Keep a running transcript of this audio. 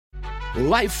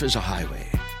Life is a highway,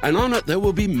 and on it there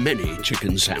will be many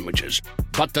chicken sandwiches.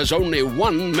 But there's only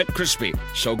one McCrispy.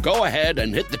 So go ahead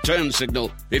and hit the turn signal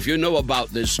if you know about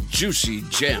this juicy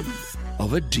gem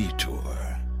of a detour.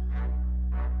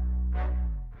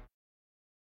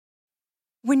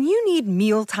 When you need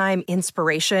mealtime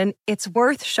inspiration, it's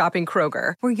worth shopping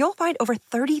Kroger, where you'll find over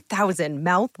 30,000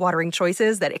 mouth-watering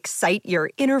choices that excite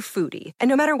your inner foodie. And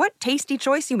no matter what tasty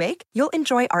choice you make, you'll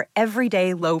enjoy our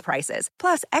everyday low prices,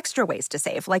 plus extra ways to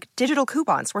save, like digital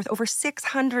coupons worth over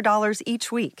 $600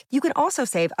 each week. You can also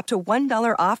save up to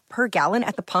 $1 off per gallon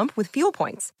at the pump with fuel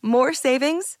points. More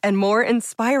savings and more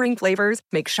inspiring flavors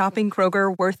make shopping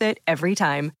Kroger worth it every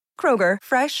time. Kroger,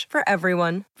 fresh for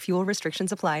everyone. Fuel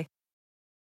restrictions apply.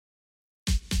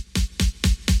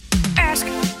 Ask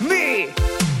me,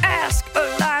 ask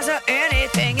Eliza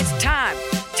anything. It's time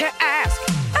to ask.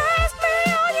 Ask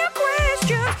me all your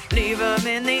questions. Leave them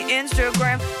in the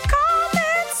Instagram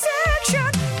comment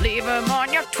section. Leave them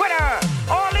on your Twitter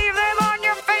or leave them on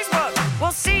your Facebook.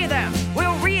 We'll see them,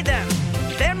 we'll read them,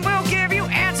 then we'll give you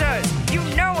answers. You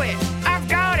know it, I've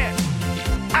got it.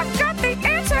 I've got the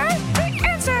answer, the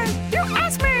answer. You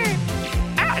ask me,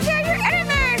 I'll tell you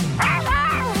anything.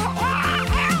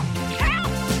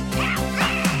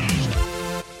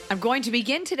 I'm going to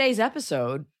begin today's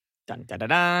episode dun, dun, dun,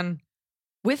 dun,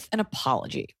 with an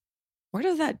apology. Where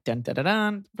does that dun, dun, dun,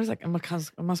 dun, what is that?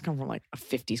 It must come from like a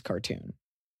 50s cartoon.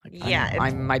 Like, yeah.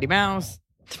 I'm Mighty Mouse.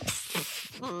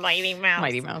 Mighty Mouse.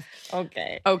 Mighty Mouse.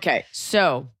 Okay. Okay.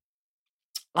 So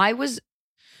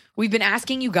we've been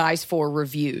asking you guys for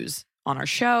reviews on our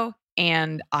show,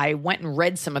 and I went and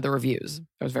read some of the reviews.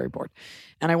 I was very bored.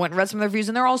 And I went and read some of the reviews,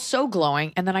 and they're all so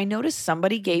glowing. And then I noticed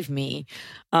somebody gave me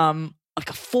like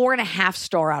a 4.5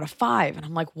 star out of 5. And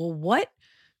I'm like, well, what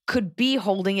could be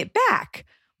holding it back?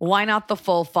 Why not the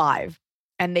full 5?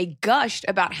 And they gushed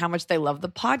about how much they love the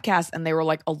podcast. And they were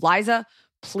like, Eliza,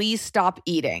 please stop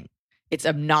eating. It's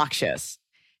obnoxious.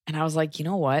 And I was like, you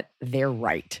know what? They're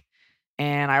right.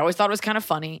 And I always thought it was kind of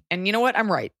funny. And you know what?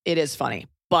 I'm right. It is funny.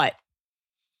 But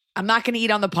I'm not going to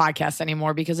eat on the podcast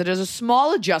anymore because it is a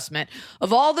small adjustment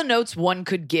of all the notes one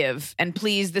could give. And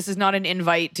please, this is not an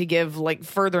invite to give like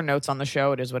further notes on the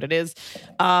show. It is what it is.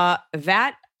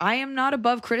 That I am not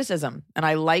above criticism, and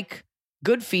I like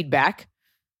good feedback.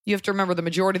 You have to remember the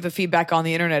majority of the feedback on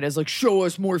the internet is like, show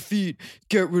us more feet,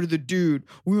 get rid of the dude.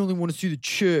 We only want to see the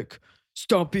chick.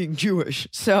 Stop being Jewish.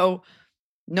 So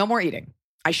no more eating.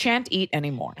 I shan't eat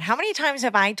anymore. How many times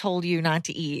have I told you not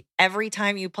to eat? Every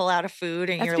time you pull out a food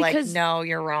and you're like, no,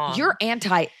 you're wrong. You're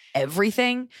anti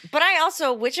everything. But I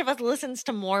also, which of us listens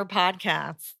to more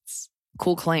podcasts?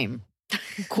 Cool claim.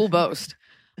 Cool boast.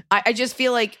 I just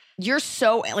feel like you're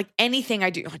so, like anything I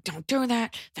do, like, don't do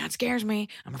that. That scares me.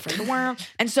 I'm afraid of the world.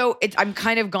 And so I'm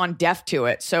kind of gone deaf to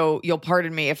it. So you'll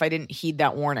pardon me if I didn't heed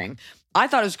that warning. I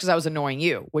thought it was because I was annoying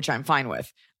you, which I'm fine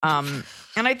with. And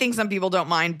I think some people don't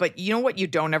mind, but you know what you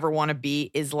don't ever want to be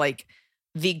is like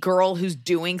the girl who's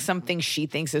doing something she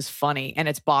thinks is funny and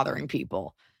it's bothering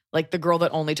people. Like the girl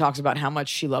that only talks about how much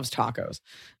she loves tacos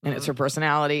and it's her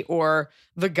personality, or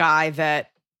the guy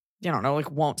that, you don't know, like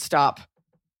won't stop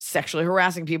sexually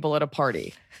harassing people at a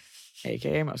party,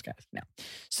 aka most guys. No.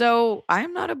 So I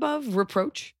am not above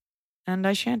reproach and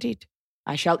I shan't eat.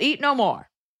 I shall eat no more.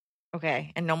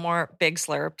 Okay. And no more big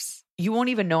slurps. You won't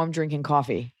even know I'm drinking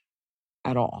coffee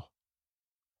at all.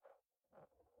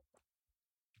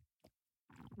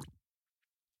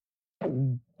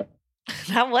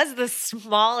 That was the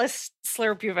smallest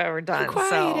slurp you've ever done.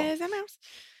 Quiet as a mouse.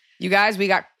 You guys, we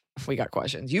got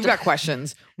questions. You've got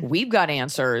questions. We've got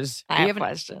answers. I have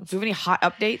questions. Do you have any hot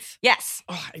updates? Yes.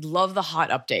 Oh, I love the hot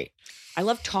update. I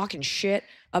love talking shit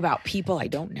about people I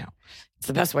don't know. It's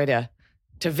the best way to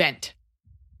vent.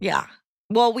 Yeah.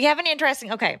 Well, we have an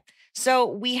interesting, okay. So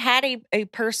we had a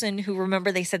person who,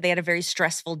 remember, they said they had a very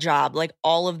stressful job. Like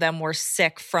all of them were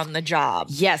sick from the job.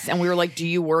 Yes. And we were like, do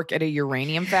you work at a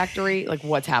uranium factory? Like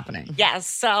what's happening? Yes.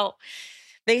 So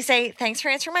they say, thanks for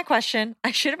answering my question.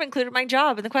 I should have included my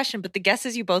job in the question, but the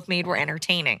guesses you both made were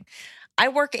entertaining. I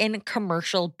work in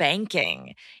commercial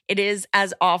banking. It is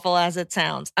as awful as it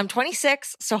sounds. I'm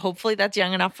 26, so hopefully that's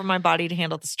young enough for my body to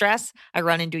handle the stress. I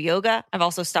run and do yoga. I've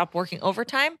also stopped working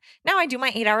overtime. Now I do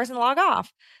my 8 hours and log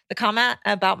off. The comment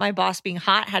about my boss being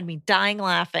hot had me dying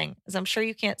laughing, as I'm sure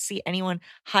you can't see anyone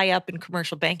high up in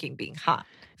commercial banking being hot.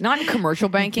 Not in commercial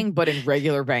banking, but in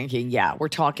regular banking. Yeah, we're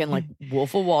talking like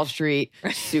Wolf of Wall Street,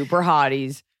 super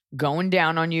hotties, going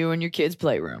down on you in your kid's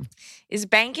playroom. Is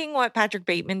banking what Patrick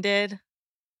Bateman did?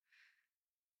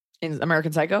 In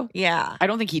American Psycho? Yeah. I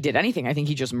don't think he did anything. I think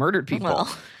he just murdered people.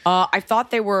 Well, I thought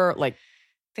they were like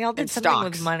they all did something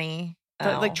with money.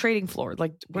 Like trading floor.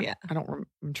 Like, what, Yeah.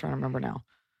 I'm trying to remember now.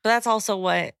 But that's also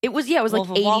what It was like Wolf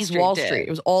of 80s Wall did. Street. It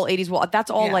was all 80s Wall. That's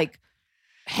all Yeah. like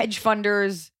hedge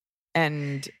funders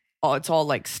and it's all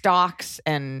like stocks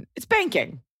and it's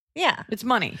banking. Yeah. It's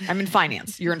money. I'm in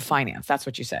finance. You're in finance. That's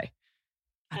what you say.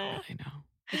 I don't really know.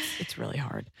 It's really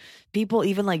hard. People,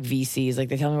 even like VCs, like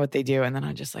they tell me what they do. And then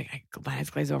I'm just like, my eyes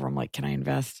glaze over. I'm like, can I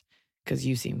invest? Because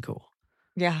you seem cool.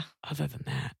 Yeah. Other than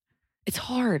that, it's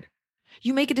hard.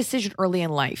 You make a decision early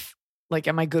in life. Like,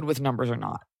 am I good with numbers or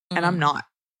not? And I'm not.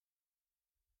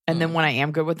 And then when I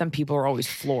am good with them, people are always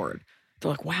floored.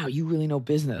 They're like, wow, you really know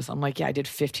business. I'm like, yeah, I did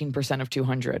 15% of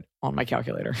 200 on my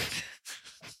calculator.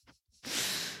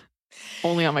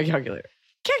 Only on my calculator.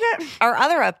 Kick it. Our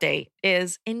other update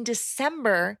is in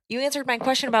December, you answered my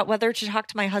question about whether to talk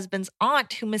to my husband's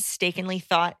aunt who mistakenly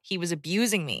thought he was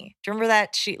abusing me. Do you remember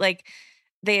that?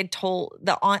 They had told,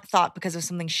 the aunt thought because of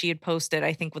something she had posted,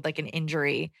 I think with like an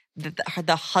injury, that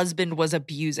the husband was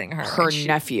abusing her. Her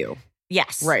nephew.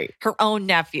 Yes. Right. Her own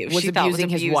nephew. Was She thought abusing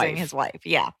his wife. his wife.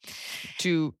 Yeah.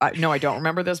 No, I don't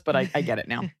remember this, but I get it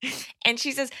now. And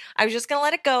she says, I was just going to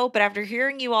let it go. But after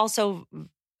hearing you also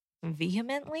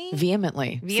vehemently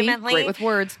See? Great with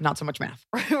words, not so much math.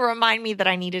 remind me that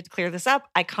I needed to clear this up,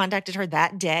 I contacted her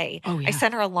that day. Oh, yeah. I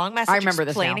sent her a long message I remember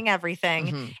this explaining now. everything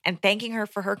Mhm. and thanking her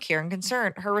for her care and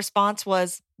concern. Her response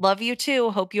was, love you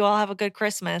too. Hope you all have a good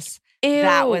Christmas.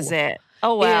 That was it.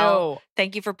 Oh, well. Ew.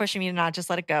 Thank you for pushing me to not just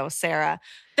let it go, Sarah.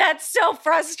 That's so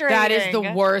frustrating. That is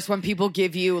the worst when people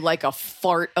give you like a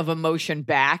fart of emotion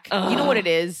back. You know what it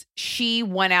is? She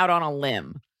went out on a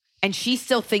limb and she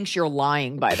still thinks you're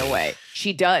lying, by the way.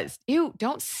 She does. Ew,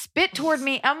 don't spit toward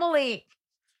me, Emily.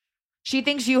 She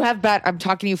thinks you have I'm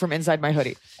talking to you from inside my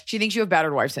hoodie. She thinks you have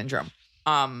battered wife syndrome.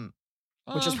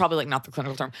 Which is probably like not the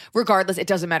clinical term. Regardless, it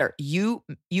doesn't matter. You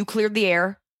cleared the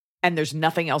air and there's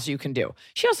nothing else you can do.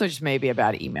 She also just may be a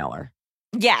bad emailer.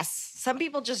 Yes. Some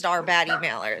people just are bad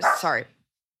emailers. Sorry.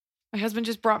 My husband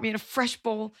just brought me in a fresh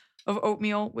bowl of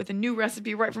oatmeal with a new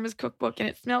recipe right from his cookbook, and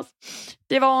it smells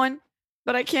divine,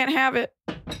 but I can't have it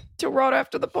till right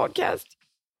after the podcast.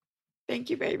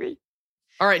 Thank you, baby.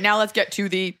 All right, now let's get to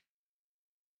the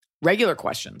regular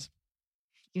questions.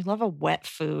 You love a wet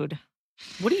food.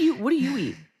 What do you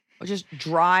eat? Just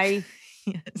dry,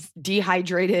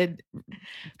 dehydrated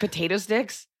potato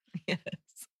sticks? Yes.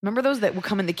 Remember those that would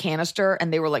come in the canister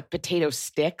and they were like potato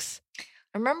sticks?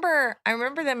 I remember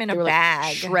them in They a were like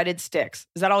bag. shredded sticks.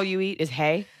 Is that all you eat? Is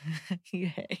hay?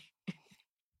 Yeah.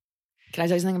 Can I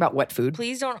tell you something about wet food?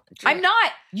 Please don't. I'm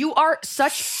not. You are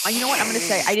such. You know what I'm going to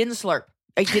say? I didn't slurp.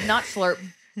 I did not slurp.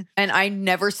 And I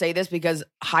never say this because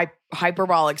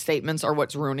hyperbolic statements are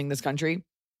what's ruining this country.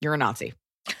 You're a Nazi.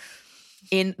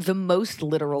 In the most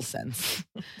literal sense.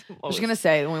 I was going to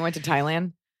say, when we went to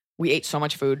Thailand, we ate so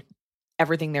much food.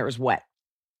 Everything there is wet.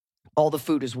 All the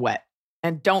food is wet.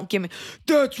 And don't give me,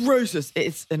 that's racist.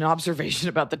 It's an observation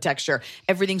about the texture.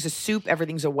 Everything's a soup.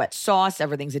 Everything's a wet sauce.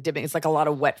 Everything's a dipping. It's like a lot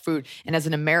of wet food. And as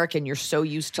an American, you're so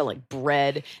used to like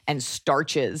bread and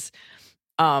starches.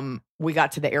 We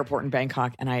got to the airport in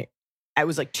Bangkok and I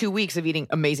was like 2 weeks of eating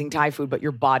amazing Thai food, but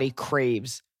your body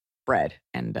craves bread.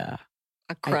 And a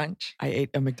crunch. I ate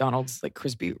a McDonald's like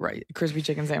crispy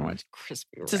chicken sandwich.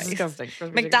 Crispy It's rice. disgusting.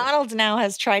 Crispy McDonald's now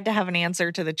has tried to have an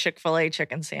answer to the Chick-fil-A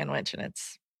chicken sandwich, and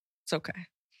it's okay.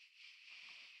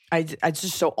 It's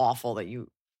just so awful that you.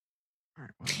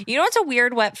 You know what's a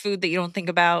weird wet food that you don't think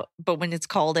about, but when it's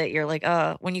called it, you're like,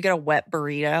 when you get a wet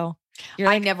burrito, you're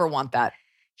I like, never want that.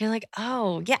 you're like,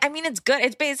 oh yeah. I mean, it's good.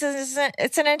 It's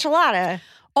an enchilada.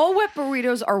 All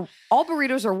burritos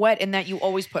are wet in that you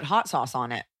always put hot sauce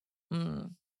on it.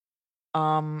 Mm.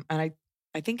 And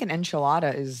I think an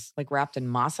enchilada is like wrapped in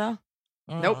masa.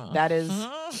 Nope, that is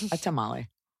a tamale.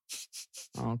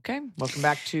 Okay, welcome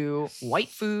back to White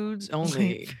Foods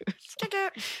Only.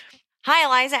 Hi,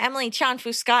 Eliza, Emily,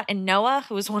 Chanfu, Scott, and Noah,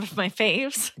 who is one of my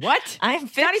faves. What? I'm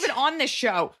Not even on this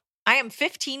show. I am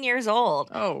 15 years old.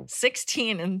 Oh,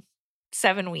 16 in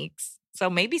 7 weeks. So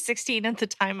maybe 16 at the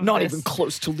time of not this. even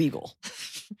close to legal.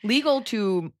 Legal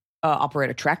to operate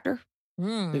a tractor.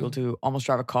 Mm. Legal to almost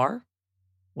drive a car.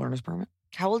 Learner's permit.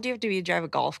 How old do you have to be to drive a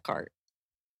golf cart?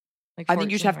 Like I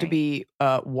think you just 14, have to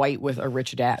right? be white with a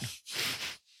rich dad.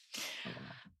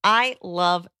 I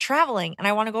love traveling and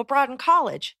I want to go abroad in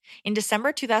college. In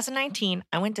December 2019,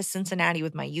 I went to Cincinnati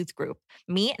with my youth group.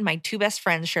 Me and my 2 best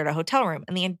friends shared a hotel room,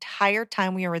 and the entire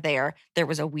time we were there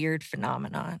was a weird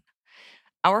phenomenon.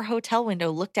 Our hotel window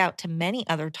looked out to many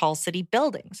other tall city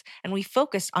buildings, and we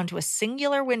focused onto a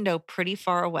singular window pretty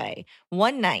far away.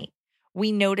 One night,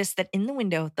 We noticed that in the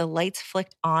window, the lights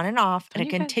flicked on and off at a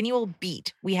you guys- continual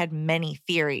beat. We had many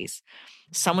theories.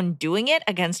 Someone doing it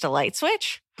against a light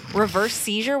switch? Reverse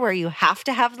seizure where you have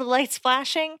to have the lights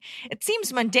flashing? It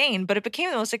seems mundane, but it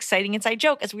became the most exciting inside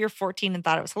joke as we were 14 and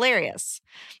thought it was hilarious.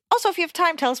 Also, if you have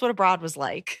time, tell us what abroad was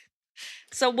like.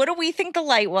 So what do we think the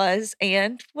light was,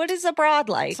 and what is abroad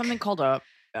like? Something called a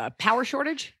power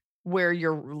shortage, where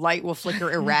your light will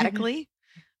flicker erratically.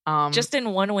 Just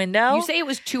in one window? You say it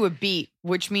was to a beat,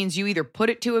 which means you either put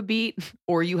it to a beat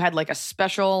or you had like a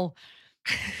special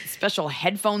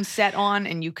headphone set on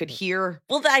and you could hear.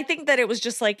 Well, I think that it was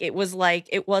just like, it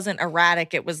wasn't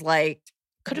erratic. It was like,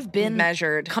 Could have been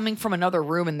measured. coming from another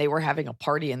room and they were having a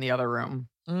party in the other room.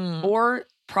 Mm. Or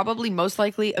probably most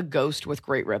likely a ghost with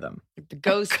great rhythm. Like the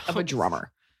ghost of a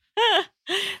drummer.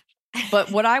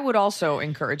 But what I would also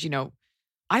encourage,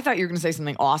 I thought you were going to say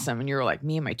something awesome. And you were like,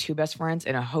 me and my two best friends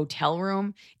in a hotel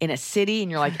room in a city.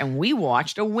 And you're like, and we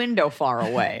watched a window far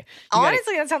away. You gotta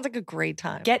Honestly, that sounds like a great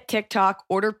time. get TikTok,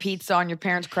 order pizza on your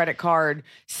parents' credit card,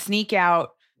 sneak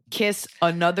out, kiss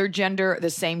another gender, the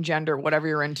same gender, whatever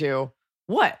you're into.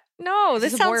 What? No, Is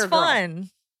this this a boy sounds or girl? fun.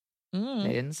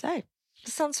 They didn't say.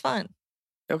 This sounds fun.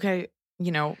 Okay,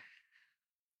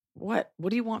 what? What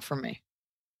do you want from me?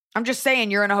 I'm just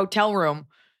saying you're in a hotel room.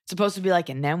 It's supposed to be like,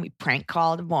 and then we prank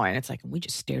called a boy. And it's like, and we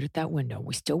just stared at that window.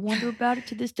 We still wonder about it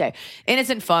to this day.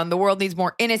 Innocent fun. The world needs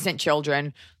more innocent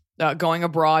children. Going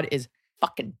abroad is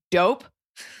fucking dope.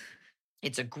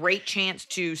 It's a great chance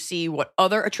to see what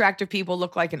other attractive people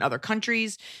look like in other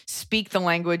countries. Speak the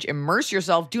language. Immerse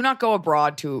yourself. Do not go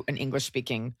abroad to an English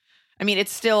speaking. I mean,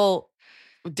 it's still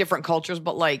different cultures,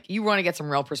 but like you want to get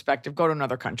some real perspective, go to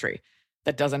another country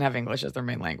that doesn't have English as their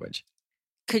main language.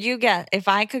 Could you guess, if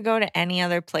I could go to any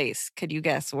other place, could you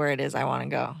guess where it is I want to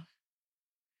go?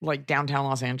 Like downtown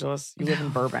Los Angeles. You live in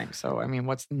No. Burbank. So, I mean,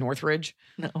 what's Northridge?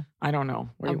 No. I don't know.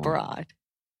 Where do you want? Abroad.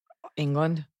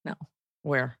 England? No.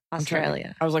 Where? I'm trying to-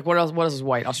 Australia. I was like, what else? What else is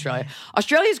white? Australia.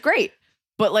 Australia's great,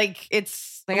 but like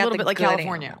it's They a got little the bit like good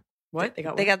California. animal. What? They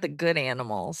got They what? got the good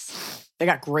animals. They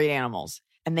got great animals.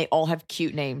 And they all have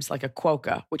cute names, like a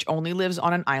quokka, which only lives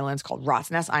on an island. It's called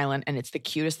Rottnest Island, and it's the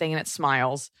cutest thing, and it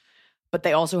smiles. But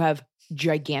they also have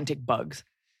gigantic bugs,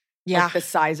 Yeah. like the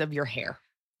size of your hair,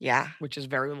 Yeah. which is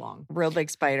very long. Real big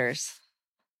spiders.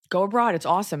 Go abroad. It's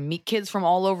awesome. Meet kids from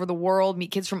all over the world. Meet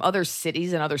kids from other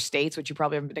cities and other states, which you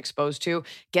probably haven't been exposed to.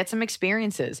 Get some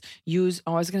experiences. I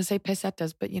was going to say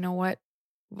pesetas, but you know what?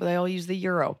 They all use the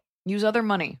euro. Use other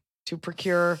money to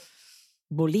procure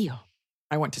bolillo.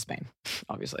 I went to Spain,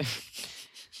 obviously.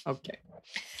 Okay.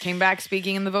 Came back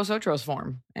speaking in the Vosotros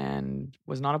form and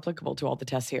was not applicable to all the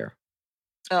tests here.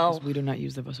 Oh, because we do not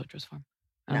use the Vosotros form.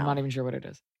 And I'm No. not even sure what it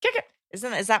is.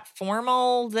 is that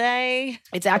formal day?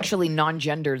 It's actually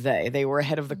non-gender they. They were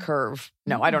ahead of the curve.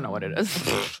 No, I don't know what it is.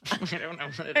 I don't know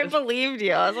what it I is. believed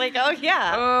you. I was like, oh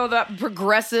yeah. Oh, that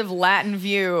progressive Latin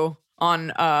view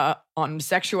on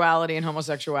sexuality and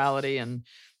homosexuality and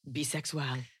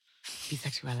bisexuality.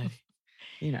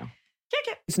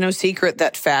 It's no secret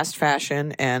that fast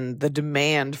fashion and the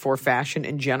demand for fashion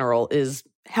in general is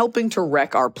helping to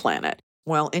wreck our planet.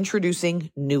 Well,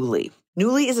 introducing Nuuly.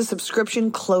 Nuuly is a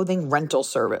subscription clothing rental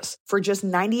service. For just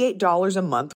 $98 a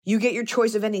month, you get your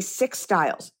choice of any 6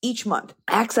 styles each month,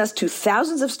 access to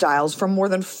thousands of styles from more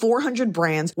than 400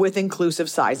 brands with inclusive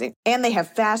sizing. And they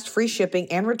have fast, free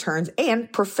shipping and returns and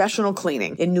professional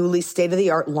cleaning in Nuuly's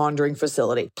state-of-the-art laundering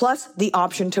facility. Plus, the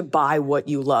option to buy what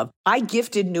you love. I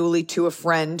gifted Nuuly to a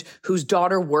friend whose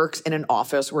daughter works in an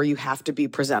office where you have to be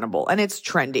presentable, and it's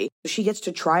trendy. She gets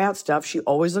to try out stuff. She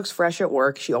always looks fresh at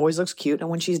work. She always looks cute. And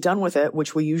when she's done with it,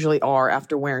 which we usually are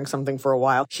after wearing something for a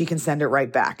while, she can send it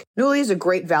right back. Nuuly is a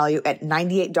great value at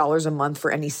 $98 a month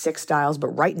for any 6 styles, but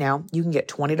right now you can get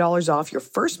 $20 off your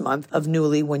first month of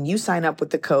Nuuly when you sign up with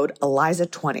the code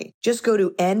ELIZA20. Just go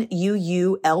to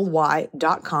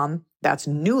NUULY.com. That's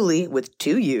Nuuly with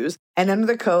 2 U's, and enter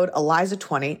the code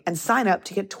ELIZA20 and sign up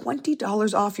to get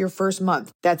 $20 off your first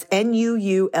month. That's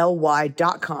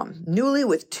NUULY.com. Nuuly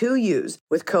with 2 U's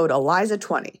with code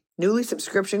ELIZA20. Nuuly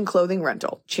subscription clothing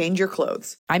rental. Change your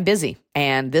clothes. I'm busy,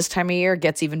 and this time of year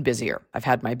gets even busier. I've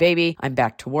had my baby. I'm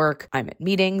back to work. I'm at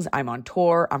meetings. I'm on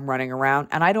tour. I'm running around,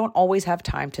 and I don't always have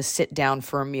time to sit down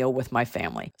for a meal with my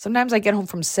family. Sometimes I get home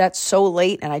from set so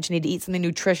late, and I just need to eat something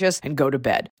nutritious and go to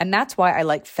bed. And that's why I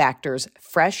like Factor's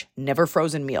fresh, never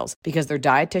frozen meals, because they're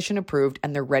dietitian approved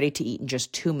and they're ready to eat in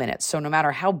just 2 minutes. So no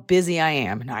matter how busy I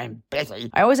am, and I'm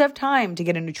busy, I always have time to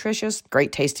get a nutritious,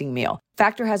 great tasting meal.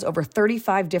 Factor has over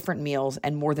 35 different meals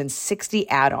and more than 60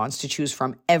 add-ons to choose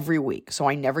from every week. week, so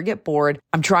I never get bored.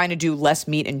 I'm trying to do less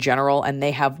meat in general, and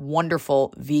they have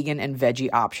wonderful vegan and veggie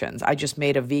options. I just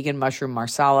made a vegan mushroom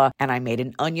marsala, and I made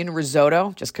an onion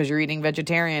risotto. Just because you're eating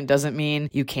vegetarian doesn't mean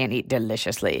you can't eat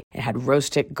deliciously. It had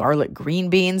roasted garlic green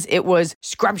beans. It was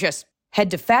scrumptious.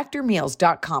 Head to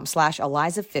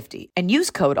factormeals.com/Eliza50 and use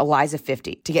code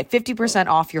Eliza50 to get 50%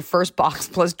 off your first box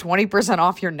plus 20%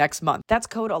 off your next month. That's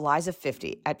code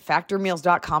Eliza50 at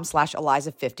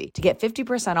factormeals.com/Eliza50 to get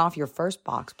 50% off your first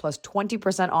box plus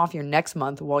 20% off your next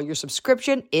month while your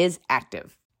subscription is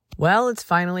active. Well, it's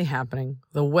finally happening.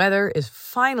 The weather is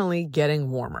finally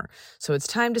getting warmer. So it's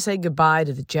time to say goodbye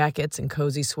to the jackets and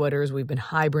cozy sweaters we've been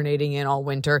hibernating in all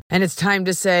winter. And it's time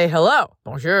to say hello,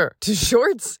 bonjour, to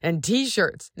shorts and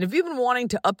t-shirts. And if you've been wanting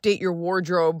to update your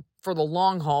wardrobe for the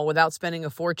long haul without spending a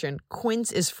fortune,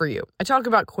 Quince is for you. I talk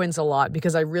about Quince a lot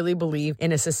because I really believe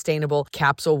in a sustainable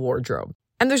capsule wardrobe.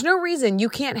 And there's no reason you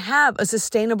can't have a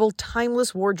sustainable,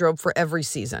 timeless wardrobe for every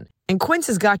season. And Quince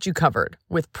has got you covered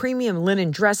with premium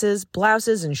linen dresses,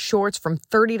 blouses, and shorts from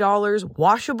 $30,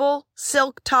 washable,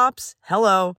 silk tops,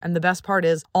 hello. And the best part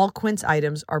is all Quince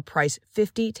items are priced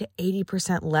 50 to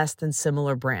 80% less than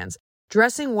similar brands.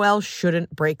 Dressing well shouldn't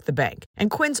break the bank. And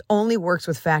Quince only works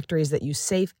with factories that use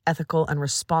safe, ethical, and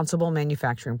responsible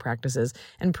manufacturing practices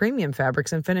and premium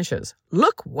fabrics and finishes.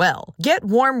 Look well. Get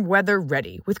warm weather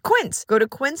ready with Quince. Go to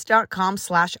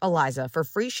quince.com/Eliza for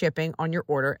free shipping on your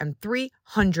order and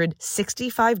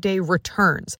 365-day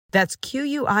returns. That's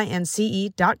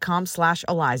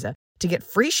QUINCE.com/Eliza to get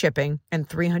free shipping and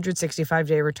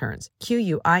 365-day returns.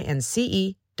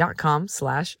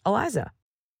 QUINCE.com/Eliza.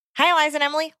 Hi, Eliza and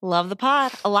Emily. Love the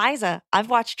pod. Eliza, I've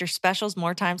watched your specials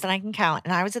more times than I can count,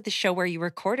 and I was at the show where you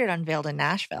recorded Unveiled in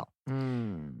Nashville.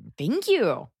 Thank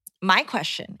you. My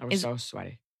question I was is, so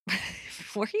sweaty.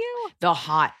 were you?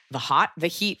 The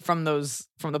heat from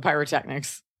the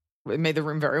pyrotechnics, it made the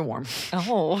room very warm.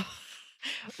 Oh.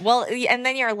 Well, and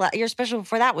then your special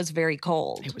before that was very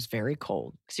cold. It was very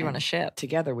cold. Because you were on a ship.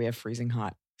 Together we have freezing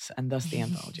hot, and thus the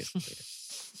anthology is completed.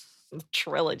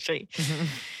 Trilogy.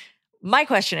 My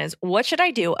question is, what should I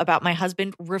do about my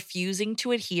husband refusing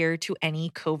to adhere to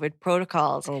any COVID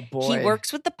protocols? Oh, boy. He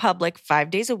works with the public 5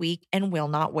 days a week and will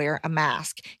not wear a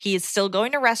mask. He is still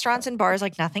going to restaurants and bars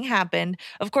like nothing happened.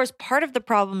 Of course, part of the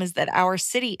problem is that our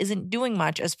city isn't doing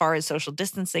much as far as social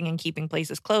distancing and keeping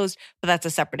places closed, but that's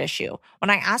a separate issue. When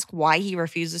I ask why he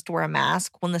refuses to wear a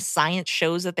mask when the science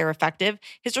shows that they're effective,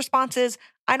 his response is,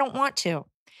 I don't want to.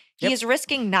 He is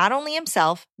risking not only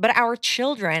himself, but our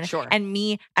children and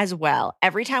me as well.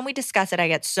 Every time we discuss it, I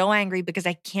get so angry because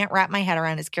I can't wrap my head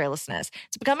around his carelessness.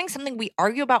 It's becoming something we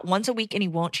argue about once a week and he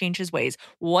won't change his ways.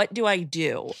 What do I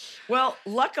do? Well,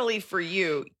 luckily for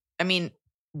you, I mean,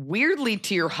 weirdly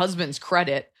to your husband's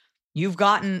credit, you've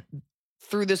gotten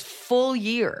through this full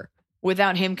year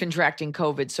without him contracting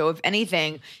COVID. So if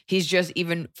anything, he's just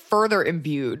even further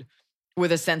imbued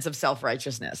with a sense of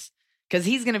self-righteousness. Because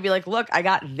he's going to be like, look, I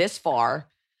got this far.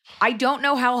 I don't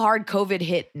know how hard COVID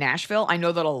hit Nashville. I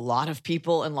know that a lot of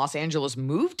people in Los Angeles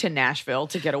moved to Nashville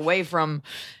to get away from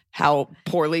how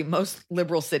poorly most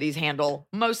liberal cities handle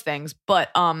most things. But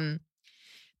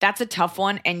that's a tough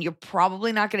one. And you're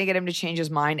probably not going to get him to change his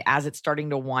mind as it's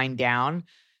starting to wind down.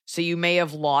 So you may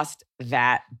have lost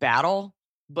that battle.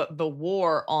 But the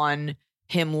war on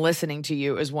him listening to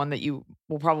you is one that you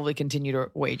will probably continue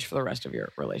to wage for the rest of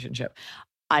your relationship.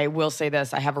 I will say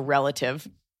this. I have a relative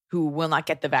who will not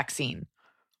get the vaccine.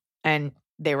 And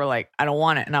they were like, I don't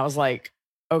want it. And I was like,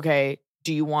 okay,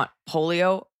 do you want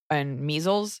polio and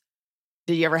measles?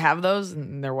 Did you ever have those?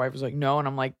 And their wife was like, no. And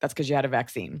I'm like, that's because you had a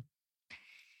vaccine.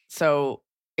 So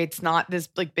it's not this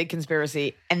like big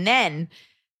conspiracy. And then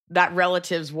that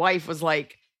relative's wife was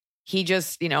like, he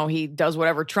just, he does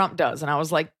whatever Trump does. And I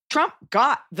was like, Trump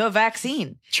got the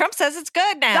vaccine. Trump says it's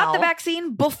good now. Got the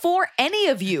vaccine before any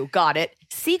of you got it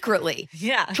secretly.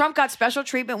 Yeah. Trump got special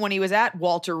treatment when he was at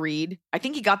Walter Reed. I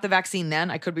think he got the vaccine then.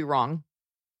 I could be wrong.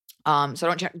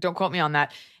 So don't quote me on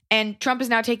that. And Trump is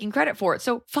now taking credit for it.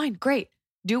 So fine, great.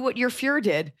 Do what your Fuhrer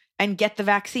did and get the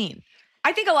vaccine.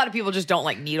 I think a lot of people just don't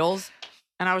like needles.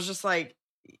 And I was just like,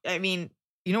 I mean,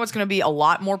 you know what's going to be a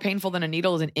lot more painful than a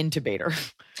needle is an intubator.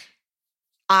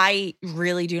 I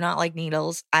really do not like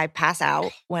needles. I pass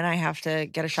out when I have to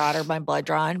get a shot or my blood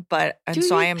drawn. I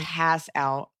am pass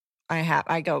out.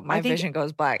 My vision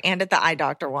goes black. And at the eye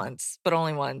doctor once, but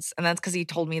only once. And that's because he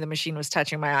told me the machine was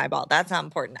touching my eyeball. That's not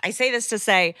important. I say this to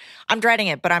say I'm dreading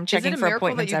it, but I'm checking for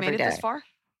appointments every day. Is it a miracle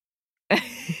that you made it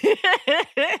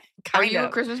this far? Are you a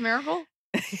Christmas miracle?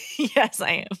 Yes,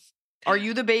 I am. Are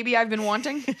you the baby I've been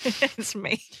wanting? It's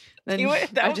me. Then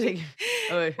That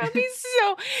would be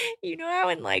so, you know how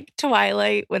in like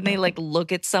Twilight, when they like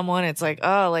look at someone, it's like,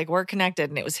 oh, like we're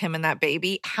connected and it was him and that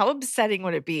baby. How upsetting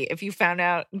would it be if you found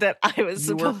out that I was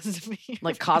You were, supposed to be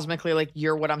like cosmically, like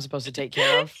you're what I'm supposed to take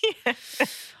care of? Yeah.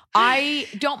 I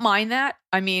don't mind that.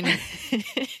 I mean,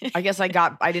 I guess I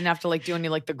didn't have to like do any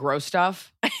like the gross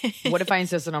stuff. What if I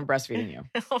insisted on breastfeeding you?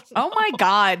 Oh my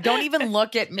God. Don't even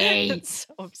look at me. It's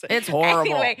so upsetting. It's horrible.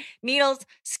 Anyway, needles,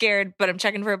 scared, but I'm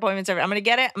checking for appointments. I'm going to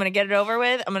get it. I'm going to get it over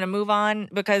with. I'm going to move on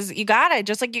because you got it.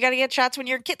 Just like you got to get shots when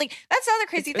you're a kid. Like that's the other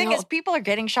crazy thing is people are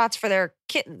getting shots for their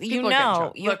kid.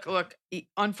 Look,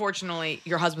 unfortunately,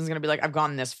 your husband's going to be like, I've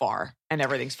gone this far and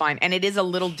everything's fine. And it is a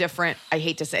little different. I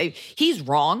hate to say he's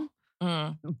wrong,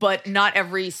 but not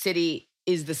every city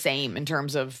is the same in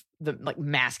terms of the like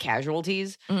mass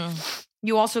casualties.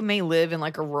 You also may live in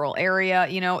like a rural area.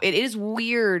 You know, it is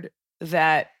weird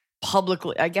that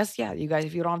publicly, I guess, yeah, you guys,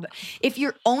 if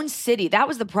your own city, that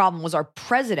was the problem, was our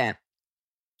president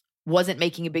wasn't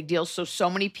making a big deal. So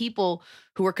many people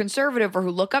who are conservative or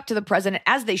who look up to the president,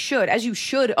 as they should, as you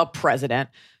should a president.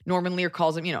 Norman Lear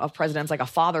calls him, a president's like a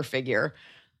father figure.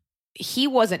 He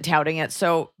wasn't touting it.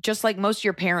 So just like most of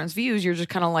your parents' views, you're just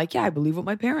kind of like, yeah, I believe what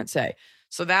my parents say.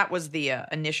 So that was the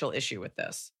initial issue with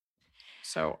this.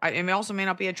 So it also may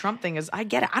not be a Trump thing, is I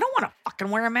get it. I don't want to fucking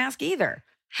wear a mask either.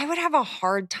 I would have a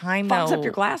hard time Thumbs up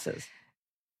your glasses.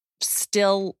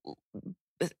 Still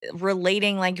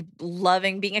relating, like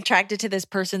loving, being attracted to this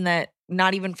person that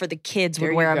not even for the kids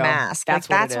would wear a mask. That's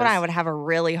what I would have a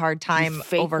really hard time you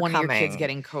fake overcoming. One of your kids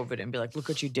getting COVID and be like, look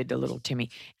what you did to little Timmy.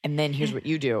 And then here's what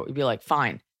you do. You'd be like,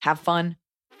 fine, have fun.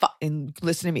 And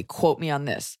listen to me, quote me on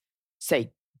this.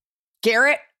 Say,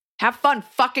 Garrett, have fun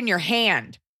fucking your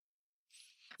hand.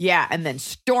 Yeah, and then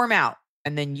storm out.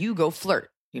 And then you go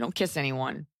flirt. You don't kiss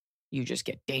anyone. You just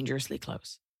get dangerously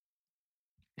close.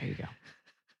 There you go.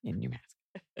 In your mask.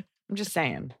 I'm just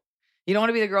saying. You don't want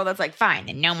to be the girl that's like, fine,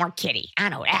 and no more kitty. I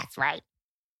know that's right.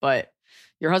 But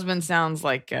your husband sounds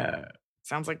like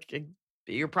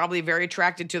you're probably very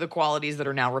attracted to the qualities that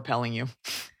are now repelling you.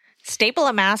 Staple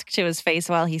a mask to his face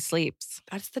while he sleeps.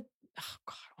 Oh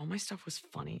God, all my stuff was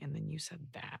funny. And then you said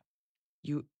that.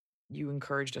 You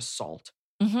encouraged assault.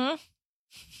 Mm-hmm.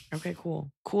 Okay,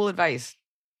 cool. Cool advice.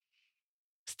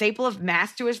 Staple a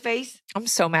mask to his face? I'm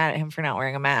so mad at him for not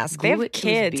wearing a mask. Glue they have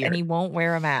kids and he won't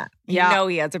wear a mask. Yeah. You know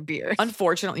he has a beard.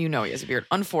 Unfortunately, he has a beard.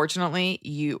 Unfortunately,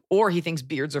 he thinks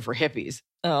beards are for hippies.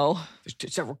 Oh.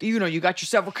 There's several, you got your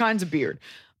several kinds of beard.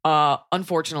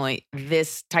 Unfortunately,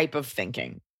 this type of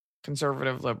thinking,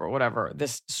 conservative, liberal, whatever,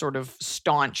 this sort of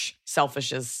staunch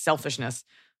selfishness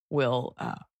will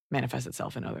manifest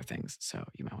itself in other things. So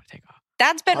you might want to take off.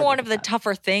 That's been one of the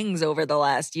tougher things over the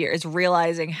last year, is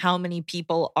realizing how many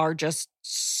people are just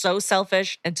so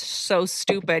selfish and so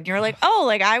stupid. And you're like, oh,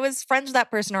 like I was friends with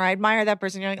that person or I admire that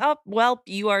person. You're like, oh, well,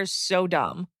 you are so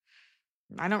dumb.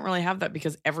 I don't really have that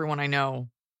because everyone I know.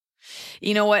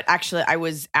 You know what? Actually, I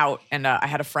was out and I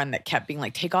had a friend that kept being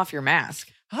like, take off your mask.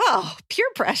 Oh, peer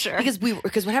pressure.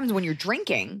 Because what happens when you're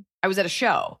drinking? I was at a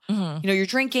show. Mm-hmm. You're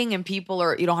drinking and you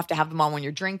don't have to have them on when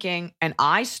you're drinking. And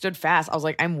I stood fast. I was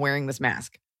like, I'm wearing this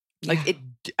mask. Like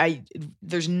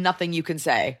there's nothing you can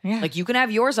say. Yeah. Like you can have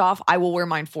yours off. I will wear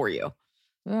mine for you.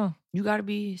 Yeah. You got to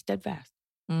be steadfast.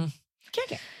 Mm.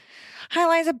 Can't.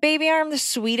 Hi, Liza, baby arm, the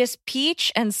sweetest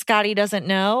peach, and Scotty doesn't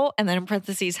know. And then in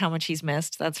parentheses, how much he's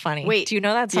missed. That's funny. Wait, do you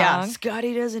know that song? Yeah,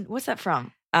 Scotty doesn't. What's that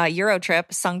from? Euro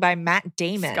Trip, sung by Matt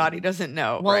Damon. Scotty doesn't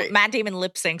know. Well, right. Matt Damon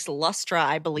lip syncs. Lustra,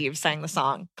 I believe, sang the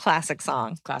song. Classic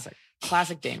song.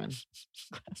 Classic Damon.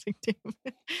 Classic Damon.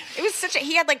 It was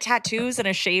he had like tattoos and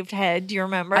a shaved head. Do you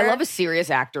remember? I love a serious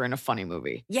actor in a funny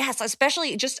movie. Yes,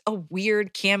 especially just a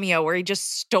weird cameo where he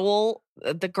just stole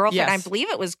the girlfriend. Yes. I believe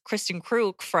it was Kristen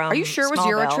Kruk from Are you sure it was Smallville.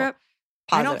 Euro Trip?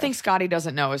 Positive. I don't think Scotty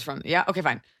doesn't know is from. Yeah, okay,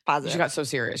 fine. Positive. You got so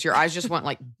serious. Your eyes just went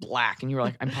like black, and you were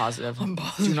like, "I'm positive.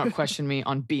 Do not question me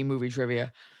on B movie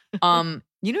trivia." Who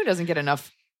doesn't get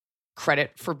enough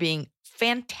credit for being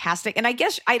fantastic, and I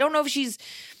guess I don't know if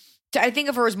I think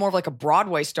of her as more of like a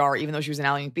Broadway star, even though she was an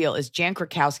Ally McBeal. Is Jan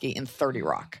Krakowski in 30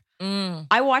 Rock?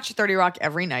 I watch 30 Rock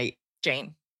every night.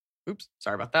 Jane. Oops,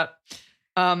 sorry about that.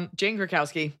 Jane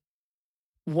Krakowski.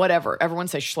 Whatever. Everyone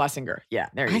says Schlesinger. Yeah,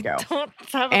 there you go. I don't have a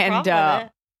problem with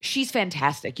it. She's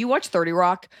fantastic. You watch 30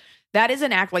 Rock, that is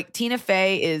an act. Like Tina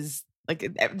Fey is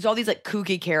like, there's all these like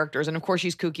kooky characters. And of course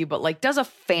she's kooky, but like does a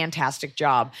fantastic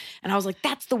job. And I was like,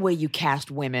 that's the way you cast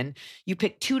women. You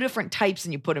pick two different types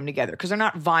and you put them together because they're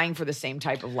not vying for the same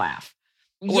type of laugh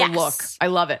or look. I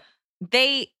love it.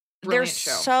 Brilliant They're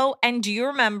show. so, and do you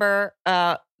remember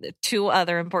two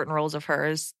other important roles of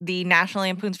hers? The National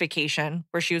Lampoon's Vacation,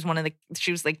 where she was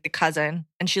she was like the cousin,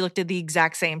 and she looked at the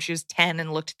exact same. She was 10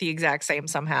 and looked the exact same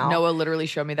somehow. Noah literally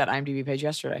showed me that IMDb page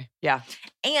yesterday. Yeah.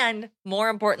 And more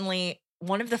importantly,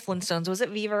 one of the Flintstones, was it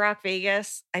Viva Rock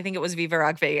Vegas? I think it was Viva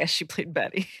Rock Vegas. She played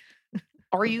Betty.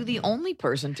 Are you the only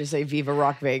person to say Viva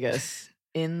Rock Vegas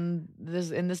in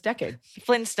this decade?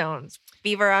 Flintstones,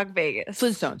 Viva Rock Vegas.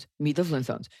 Flintstones. Meet the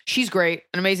Flintstones. She's great.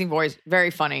 An amazing voice.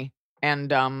 Very funny.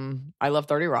 And I love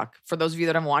 30 Rock. For those of you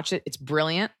that haven't watched it, it's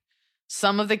brilliant.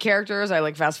 Some of the characters I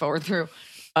like fast forward through.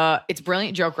 It's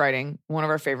brilliant joke writing. One of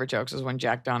our favorite jokes is when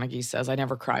Jack Donaghy says, "I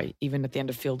never cry, even at the end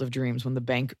of Field of Dreams when the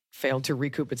bank failed to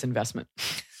recoup its investment."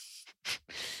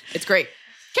 It's great.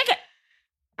 Kick it.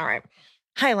 All right.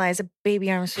 Hi, Liza.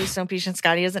 Baby, I'm so Stone Peach, and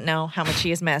Scotty doesn't know how much he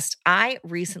has missed. I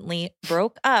recently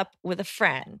broke up with a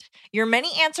friend. Your many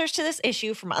answers to this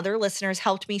issue from other listeners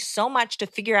helped me so much to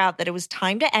figure out that it was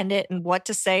time to end it and what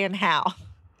to say and how.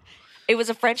 It was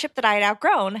a friendship that I had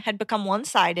outgrown, had become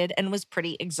one-sided, and was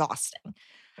pretty exhausting.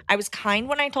 I was kind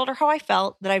when I told her how I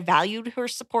felt, that I valued her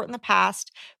support in the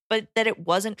past, but that it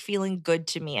wasn't feeling good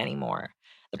to me anymore.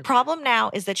 The problem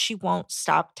now is that she won't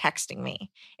stop texting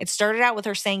me. It started out with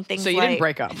her saying things like... So you didn't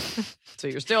break up. So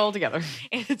you're still together.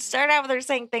 It started out with her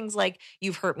saying things like,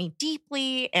 "You've hurt me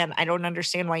deeply, and I don't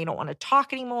understand why you don't want to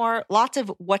talk anymore." Lots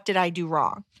of, "What did I do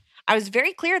wrong?" I was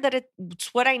very clear that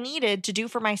it's what I needed to do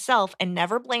for myself and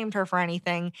never blamed her for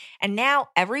anything. And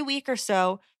now every week or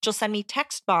so, she'll send me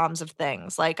text bombs of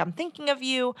things like, "I'm thinking of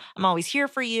you. I'm always here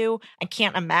for you. I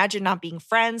can't imagine not being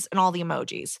friends," and all the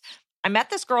emojis. I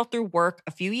met this girl through work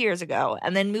a few years ago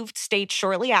and then moved states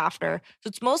shortly after. So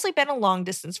it's mostly been a long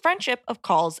distance friendship of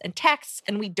calls and texts,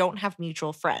 and we don't have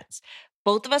mutual friends.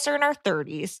 Both of us are in our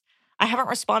 30s. I haven't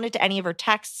responded to any of her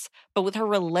texts, but with her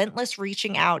relentless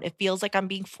reaching out, it feels like I'm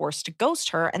being forced to ghost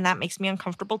her, and that makes me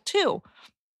uncomfortable too.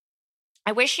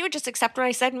 I wish she would just accept what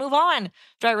I said and move on.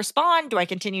 Do I respond? Do I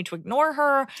continue to ignore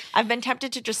her? I've been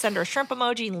tempted to just send her a shrimp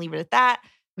emoji and leave it at that.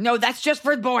 No, that's just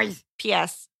for boys.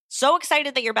 P.S. So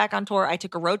excited that you're back on tour. I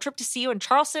took a road trip to see you in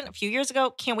Charleston a few years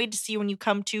ago. Can't wait to see you when you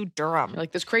come to Durham. You're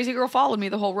like, this crazy girl followed me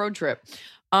the whole road trip.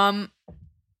 I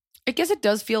guess it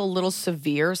does feel a little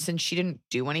severe since she didn't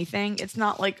do anything. It's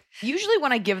not like, usually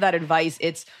when I give that advice,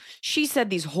 it's she said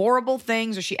these horrible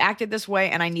things or she acted this way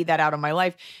and I need that out of my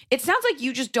life. It sounds like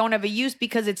you just don't have a use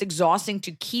because it's exhausting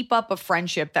to keep up a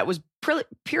friendship that was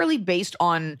purely based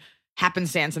on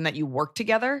happenstance and that you work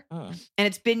together. And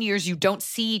it's been years, you don't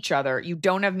see each other, you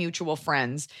don't have mutual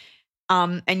friends.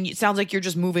 And it sounds like you're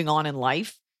just moving on in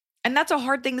life. And that's a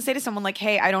hard thing to say to someone like,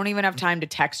 "Hey, I don't even have time to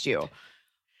text you."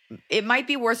 It might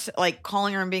be worth like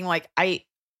calling her and being like,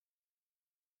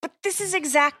 But this is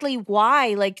exactly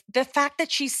why. Like the fact that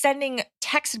she's sending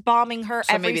text bombing her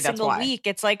So every maybe that's single why. week.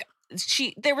 It's like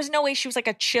there was no way she was like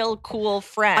a chill, cool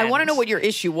friend. I want to know what your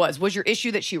issue was. Was your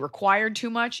issue that she required too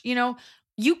much? You know,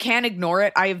 you can ignore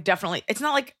it. I have definitely, it's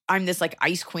not like I'm this like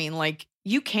ice queen. Like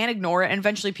you can ignore it and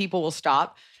eventually people will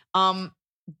stop.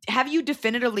 Have you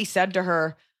definitively said to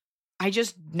her, "I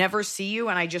just never see you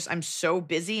and I'm so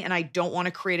busy and I don't want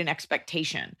to create an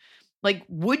expectation"? Like,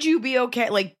 would you be okay?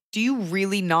 Like, do you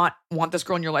really not want this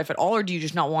girl in your life at all? Or do you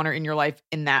just not want her in your life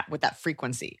with that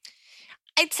frequency?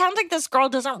 It sounds like this girl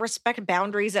doesn't respect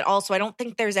boundaries at all. So I don't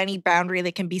think there's any boundary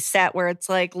that can be set where it's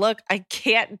like, "Look, I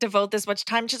can't devote this much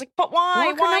time." She's like, "But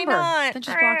why? Block her Why number. not?" Then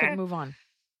just block it and move on.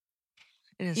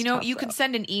 It is You know, tough, you though. could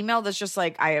send an email that's just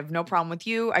like, "I have no problem with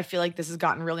you. I feel like this has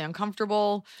gotten really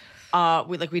uncomfortable.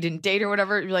 We didn't date or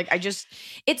whatever." You're like,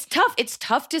 it's tough. It's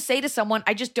tough to say to someone,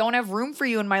 "I just don't have room for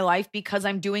you in my life because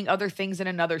I'm doing other things in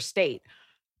another state."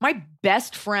 My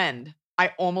best friend,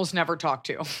 I almost never talk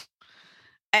to.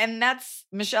 And that's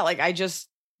Michelle. Like,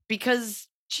 because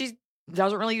she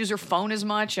doesn't really use her phone as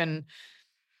much. And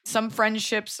some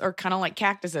friendships are kind of like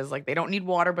cactuses. Like they don't need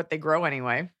water, but they grow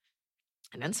anyway.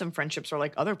 And then some friendships are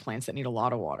like other plants that need a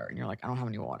lot of water. And you're like, "I don't have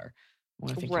any water."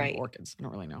 When I think Right. of orchids, I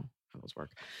don't really know how those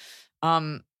work.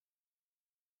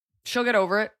 She'll get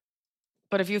over it.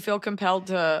 But if you feel compelled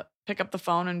to pick up the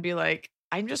phone and be like,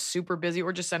 "I'm just super busy,"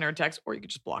 or just send her a text, or you could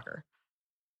just block her.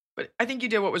 But I think you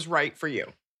did what was right for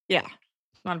you. Yeah.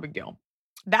 Not a big deal.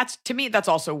 To me, that's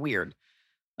also weird.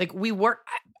 Like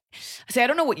I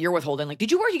don't know what you're withholding. Like,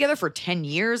 did you work together for 10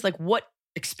 years? Like, what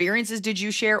experiences did you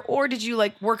share? Or did you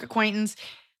like work acquaintance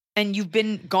and you've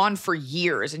been gone for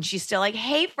years and she's still like,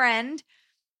 "Hey, friend."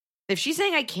 If she's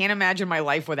saying, "I can't imagine my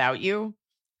life without you,"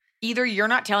 either you're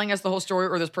not telling us the whole story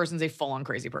or this person's a full-on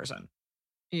crazy person.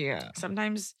 Yeah.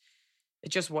 Sometimes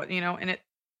it's just and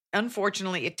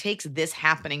unfortunately, it takes this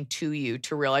happening to you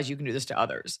to realize you can do this to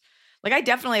others. Like, I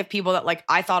definitely have people that, like,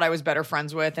 I thought I was better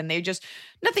friends with, and they just,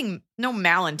 no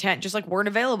malintent, just, like, weren't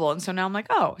available. And so now I'm like,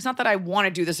 oh, it's not that I want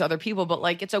to do this to other people, but,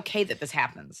 like, it's okay that this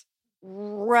happens.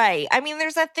 Right. I mean,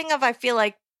 there's that thing of, I feel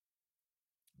like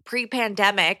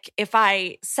pre-pandemic, if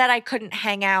I said I couldn't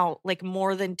hang out, like,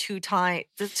 more than 2 times,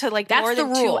 to, like, That's more the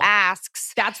than rule. 2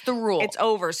 asks, That's the rule. it's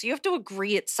over. So you have to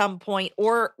agree at some point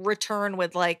or return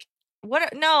with, like,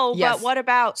 what? No, Yes. but what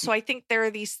about? So I think there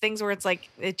are these things where it's like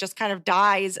it just kind of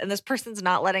dies, and this person's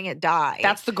not letting it die.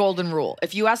 That's the golden rule.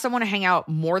 If you ask someone to hang out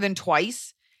more than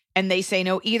twice and they say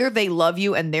no, either they love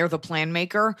you and they're the plan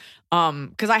maker.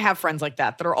 Because I have friends like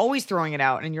that are always throwing it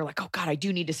out, and you're like, oh God, I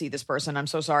do need to see this person. I'm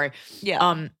so sorry.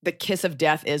 Yeah. The kiss of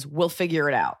death is we'll figure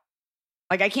it out.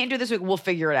 Like, I can't do this week. We'll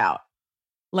figure it out.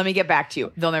 Let me get back to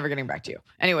you. They'll never get back to you.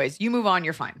 Anyways, you move on.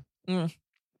 You're fine.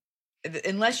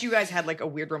 Unless you guys had, like, a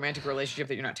weird romantic relationship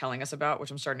that you're not telling us about, which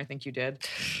I'm starting to think you did,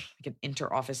 like an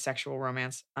inter-office sexual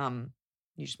romance,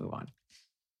 you just move on.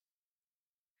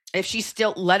 If she's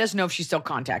still, let us know if she's still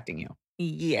contacting you.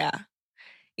 Yeah.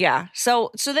 Yeah.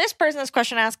 So this person, this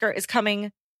question asker, is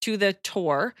coming to the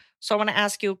tour. So I want to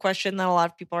ask you a question that a lot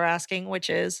of people are asking,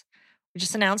 which is, we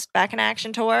just announced Back in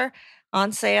Action tour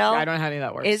on sale. I don't know how any of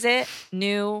that works. Is it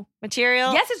new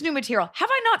material? Yes, it's new material. Have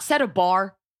I not set a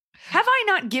bar? Have I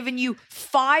not given you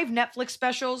 5 Netflix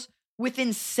specials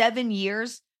within 7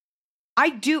 years? I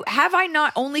do. Have I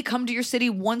not only come to your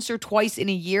city once or twice in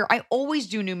a year? I always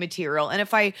do new material. And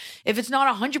if it's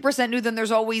not 100% new, then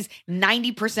there's always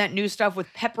 90% new stuff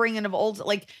with peppering in of old.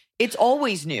 Like, it's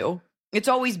always new. It's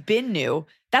always been new.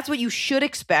 That's what you should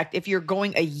expect if you're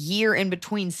going a year in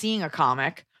between seeing a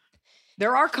comic.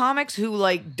 There are comics who,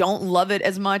 like, don't love it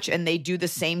as much and they do the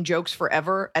same jokes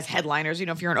forever as headliners. You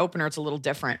know, if you're an opener, it's a little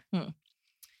different.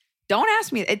 Don't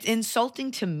ask me. It's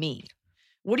insulting to me.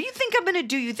 What do you think I'm going to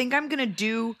do? You think I'm going to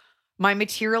do my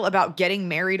material about getting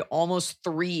married almost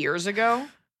 3 years ago?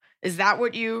 Is that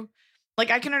what you... Like,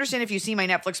 I can understand if you see my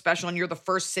Netflix special and you're the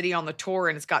first city on the tour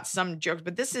and it's got some jokes,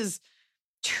 but this is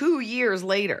 2 years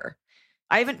later.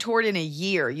 I haven't toured in a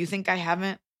year. You think I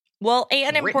haven't? Well,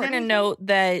 and written important to anything? note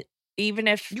that even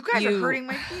if You guys are hurting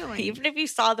my feelings. even if you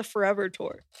saw the Forever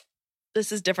tour,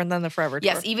 this is different than the Forever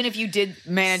tour. Yes, even if you did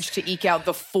manage to eke out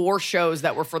the 4 shows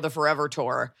that were for the Forever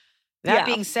tour. That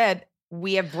being said,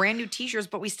 we have brand new t-shirts,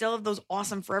 but we still have those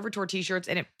awesome Forever Tour t-shirts,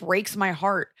 and it breaks my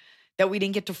heart that we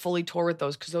didn't get to fully tour with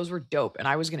those because those were dope. And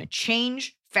I was going to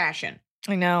change fashion.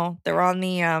 I know. They're on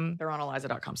the They're on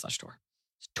Eliza.com/store.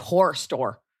 Tour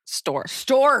store.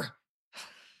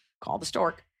 Call the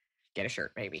stork. Get a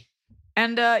shirt, baby.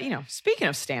 And, speaking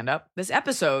of stand-up, this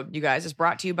episode, you guys, is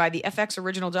brought to you by the FX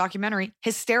original documentary,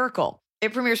 Hysterical.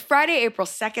 It premieres Friday, April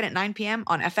 2nd at 9 p.m.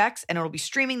 on FX, and it'll be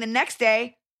streaming the next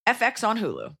day, FX on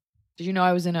Hulu. Did you know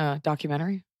I was in a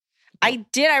documentary? I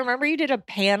did. I remember you did a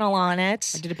panel on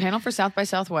it. I did a panel for South by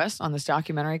Southwest on this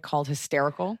documentary called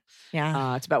Hysterical.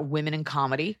 Yeah. It's about women in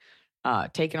comedy,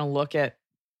 taking a look at,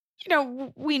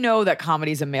 we know that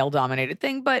comedy is a male-dominated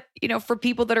thing, but, for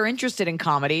people that are interested in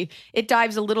comedy, it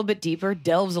delves a little bit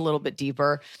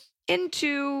deeper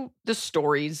into the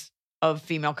stories of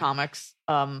female comics.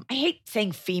 I hate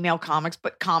saying female comics,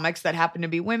 but comics that happen to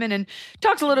be women, and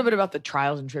talks a little bit about the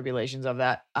trials and tribulations of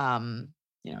that,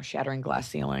 shattering glass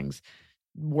ceilings,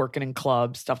 working in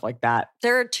clubs, stuff like that.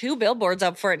 There are 2 billboards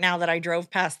up for it now that I drove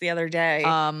past the other day.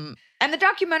 And the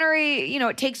documentary,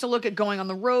 it takes a look at going on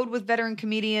the road with veteran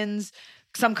comedians,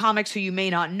 some comics who you may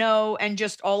not know, and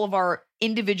just all of our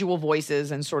individual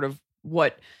voices and sort of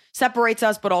what separates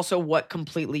us, but also what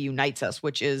completely unites us,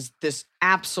 which is this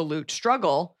absolute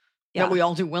struggle that we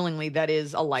all do willingly, that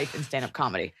is a life in stand-up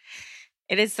comedy.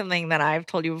 It is something that I've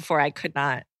told you before. I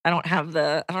don't have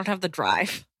the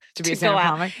drive to be a stand-up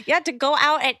comic. Yeah, to go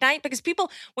out at night, because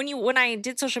people, when I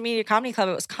did Social Media Comedy Club,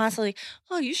 it was constantly,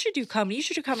 oh, you should do comedy.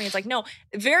 It's like, no,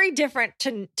 very different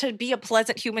to be a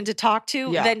pleasant human to talk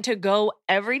to than to go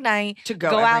every night,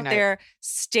 go out there,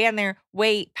 stand there,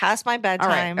 wait past my bedtime.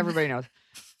 All right, everybody knows.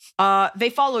 They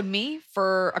followed me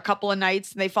for a couple of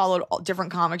nights. They followed all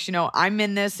different comics. I'm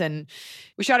in this, and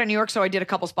we shot in New York, so I did a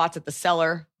couple spots at the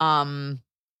Cellar.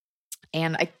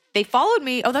 They followed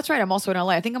me. Oh, that's right. I'm also in LA.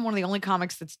 I think I'm one of the only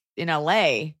comics that's in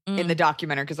LA in the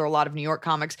documentary, because there are a lot of New York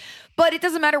comics. But it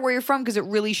doesn't matter where you're from, because it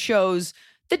really shows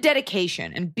the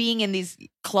dedication and being in these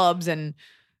clubs and,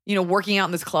 working out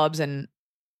in these clubs and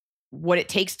what it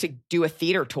takes to do a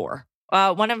theater tour.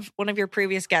 One of your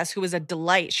previous guests, who was a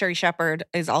delight, Sherry Shepard,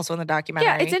 is also in the documentary.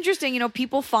 Yeah, it's interesting.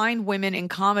 People find women in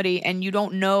comedy, and you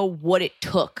don't know what it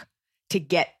took to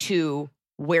get to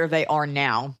where they are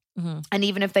now. And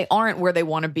even if they aren't where they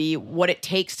want to be, what it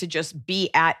takes to just be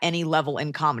at any level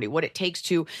in comedy, what it takes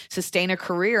to sustain a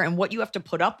career and what you have to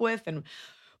put up with and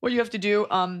what you have to do.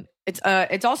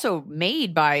 It's also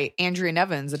made by Andrea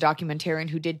Nevins, a documentarian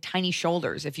who did Tiny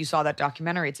Shoulders. If you saw that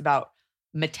documentary, it's about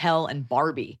Mattel and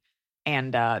Barbie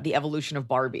and the evolution of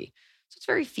Barbie. So it's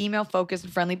very female focused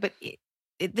and friendly, but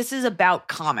this is about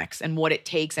comics and what it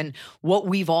takes and what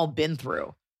we've all been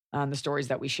through, the stories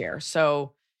that we share.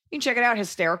 So you can check it out.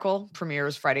 Hysterical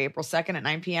premieres Friday, April 2nd at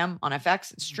 9 p.m. on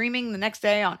FX. It's streaming the next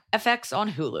day on FX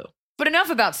on Hulu. But enough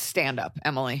about stand-up,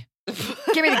 Emily.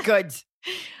 Give me the goods.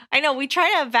 I know we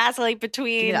try to vacillate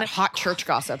between Give me that hot church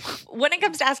gossip. When it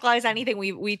comes to Ask Eliza anything,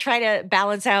 we try to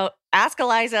balance out Ask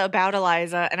Eliza about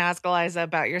Eliza and Ask Eliza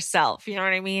about yourself. You know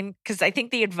what I mean? Because I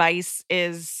think the advice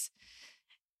is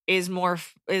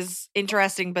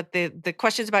interesting, but the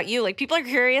questions about you, like people are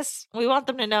curious. We want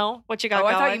them to know what you got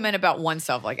going. I thought you meant about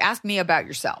oneself. Like ask me about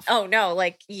yourself. Oh no,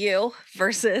 like you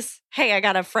versus, hey, I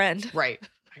got a friend. Right.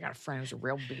 I got a friend who's a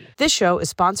real bee. This show is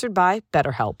sponsored by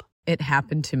BetterHelp. It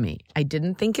happened to me. I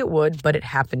didn't think it would, but it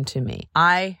happened to me.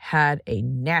 I had a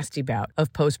nasty bout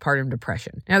of postpartum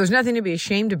depression. Now, there's nothing to be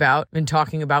ashamed about in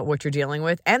talking about what you're dealing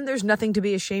with, and there's nothing to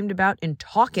be ashamed about in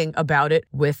talking about it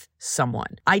with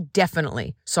someone. I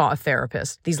definitely saw a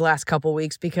therapist these last couple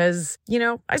weeks because,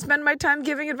 I spend my time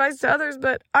giving advice to others,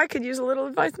 but I could use a little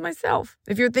advice myself.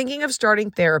 If you're thinking of starting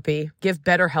therapy, give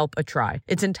BetterHelp a try.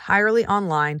 It's entirely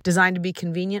online, designed to be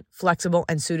convenient, flexible,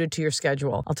 and suited to your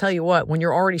schedule. I'll tell you what, when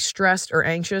you're already stressed or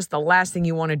anxious, the last thing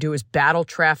you want to do is battle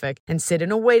traffic and sit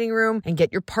in a waiting room and get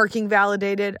your parking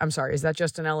validated. I'm sorry, is that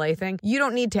just an LA thing? You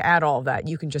don't need to add all of that.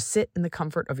 You can just sit in the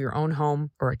comfort of your own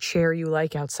home or a chair you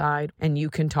like outside, and you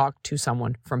can talk to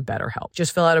someone from BetterHelp.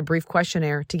 Just fill out a brief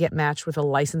questionnaire to get matched with a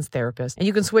licensed therapist, and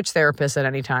you can switch therapists at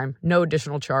any time. No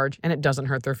additional charge, and it doesn't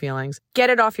hurt their feelings. Get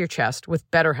it off your chest with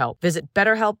BetterHelp. Visit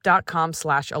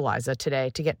BetterHelp.com/Eliza today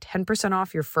to get 10%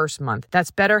 off your first month.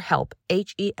 That's BetterHelp,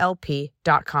 HELP.com/Eliza.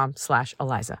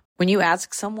 When you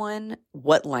ask someone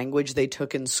what language they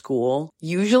took in school,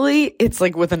 usually it's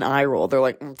like with an eye roll. They're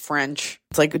like, French.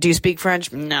 It's like, do you speak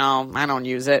French? No, I don't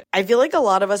use it. I feel like a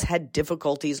lot of us had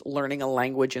difficulties learning a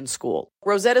language in school.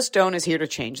 Rosetta Stone is here to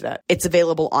change that. It's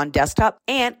available on desktop,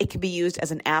 and it can be used as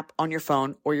an app on your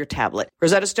phone or your tablet.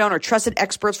 Rosetta Stone are trusted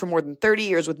experts for more than 30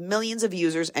 years with millions of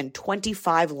users and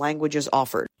 25 languages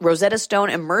offered. Rosetta Stone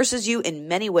immerses you in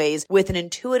many ways with an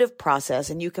intuitive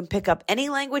process, and you can pick up any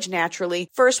language naturally,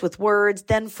 first with words,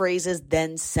 then phrases,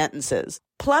 then sentences.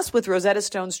 Plus, with Rosetta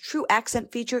Stone's True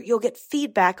Accent feature, you'll get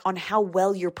feedback on how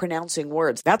well you're pronouncing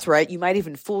words. That's right, you might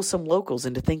even fool some locals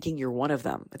into thinking you're one of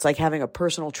them. It's like having a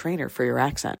personal trainer for your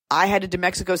accent. I headed to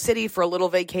Mexico City for a little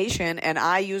vacation, and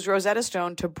I used Rosetta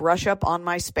Stone to brush up on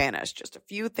my Spanish. Just a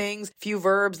few things, few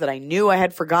verbs that I knew I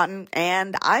had forgotten,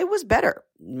 and I was better.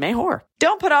 Mejor.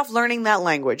 Don't put off learning that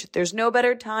language. There's no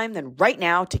better time than right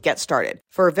now to get started.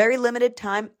 For a very limited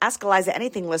time, Ask Eliza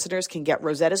Anything listeners can get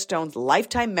Rosetta Stone's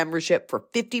lifetime membership for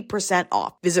 50%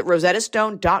 off. Visit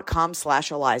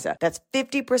rosettastone.com/Eliza. That's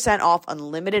 50% off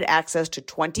unlimited access to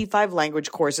 25 language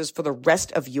courses for the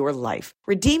rest of your life.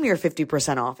 Redeem your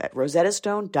 50% off at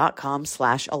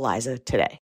rosettastone.com/Eliza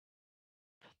today.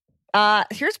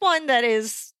 Here's one that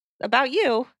is about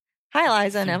you. Hi,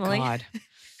 Eliza and Emily. God.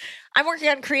 I'm working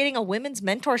on creating a women's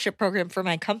mentorship program for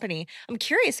my company. I'm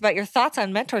curious about your thoughts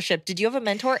on mentorship. Did you have a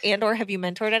mentor or have you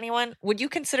mentored anyone? Would you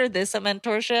consider this a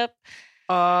mentorship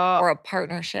or a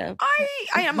partnership?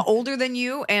 I am older than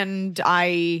you, and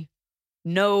I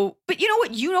know, but you know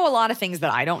what? You know a lot of things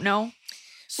that I don't know.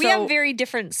 We have very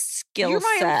different skill sets. You're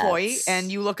my employee,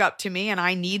 and you look up to me, and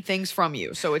I need things from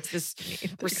you. So it's this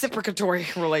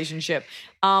reciprocatory relationship.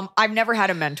 I've never had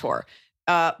a mentor,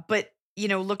 but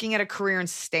looking at a career in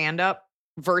stand-up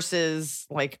versus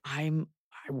like I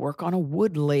work on a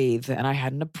wood lathe and I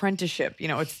had an apprenticeship,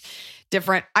 it's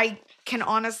different. I can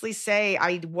honestly say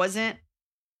I wasn't,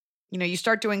 you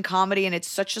start doing comedy and it's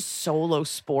such a solo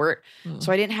sport.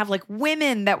 So I didn't have like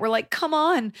women that were like, come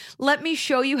on, let me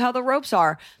show you how the ropes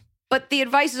are. But the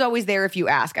advice is always there if you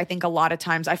ask. I think a lot of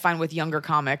times I find with younger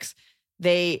comics,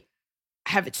 they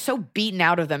have it so beaten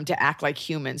out of them to act like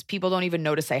humans. People don't even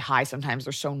know to say hi sometimes.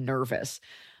 They're so nervous.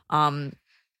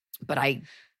 But I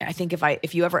think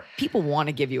if you ever, people want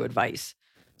to give you advice.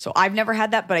 So I've never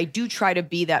had that, but I do try to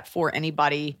be that for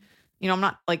anybody. I'm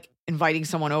not like inviting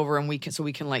someone over and we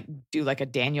can like do like a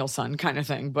Danielson kind of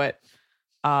thing. But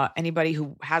anybody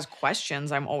who has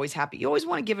questions, I'm always happy. You always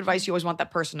want to give advice. You always want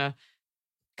that person to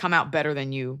come out better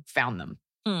than you found them.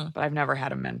 But I've never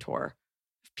had a mentor.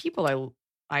 People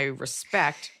I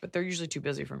respect, but they're usually too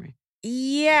busy for me.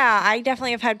 Yeah, I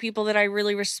definitely have had people that I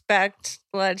really respect,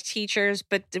 a lot of teachers,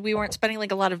 but we weren't spending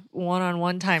like a lot of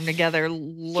one-on-one time together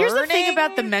learning. Here's the thing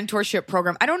about the mentorship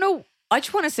program. I don't know. I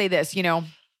just want to say this,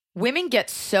 women get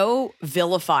so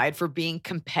vilified for being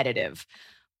competitive,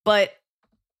 but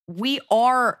we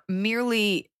are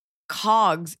merely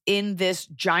cogs in this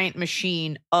giant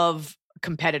machine of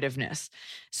competitiveness.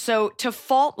 So to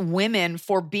fault women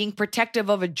for being protective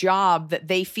of a job that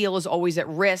they feel is always at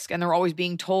risk and they're always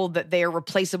being told that they are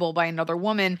replaceable by another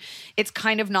woman, it's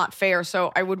kind of not fair.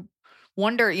 So I would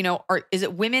wonder, is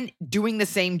it women doing the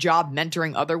same job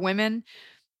mentoring other women?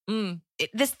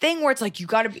 This thing where it's like, you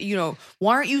got to,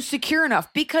 why aren't you secure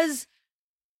enough? Because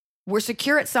we're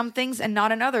secure at some things and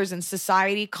not in others. And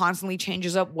society constantly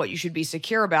changes up what you should be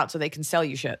secure about so they can sell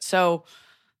you shit. So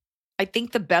I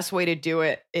think the best way to do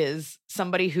it is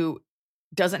somebody who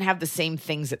doesn't have the same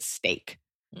things at stake.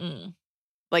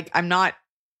 Like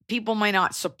people might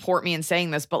not support me in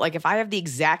saying this, but like if I have the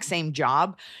exact same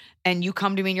job and you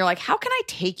come to me and you're like, how can I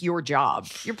take your job?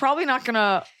 You're probably not going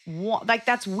to want, like,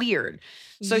 that's weird.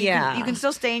 So you can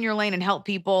still stay in your lane and help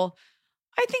people.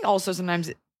 I think also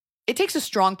sometimes it takes a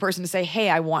strong person to say, hey,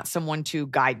 I want someone to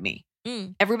guide me.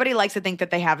 Everybody likes to think that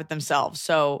they have it themselves.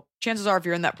 So chances are if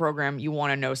you're in that program, you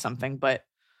want to know something. But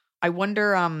I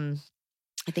wonder,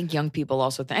 I think young people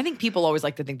also I think people always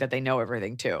like to think that they know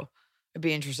everything too. I'd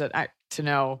be interested to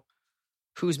know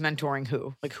who's mentoring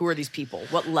who. Like, who are these people?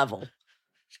 What level?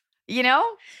 Yeah,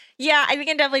 I think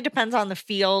it definitely depends on the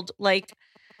field. Like,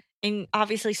 in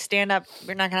obviously stand up,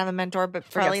 we're not gonna have a mentor, but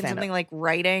probably in something like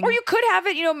writing. Or you could have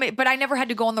it, but I never had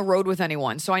to go on the road with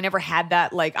anyone. So I never had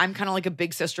that. Like, I'm kind of like a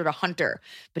big sister to Hunter,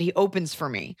 but he opens for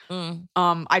me.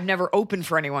 I've never opened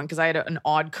for anyone because I had an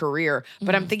odd career.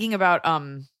 But I'm thinking about,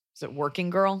 is it Working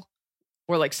Girl?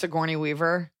 Or like Sigourney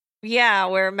Weaver? Yeah,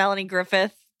 where Melanie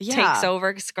Griffith takes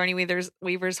over because Sigourney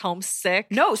Weaver's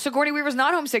homesick. No, Sigourney Weaver's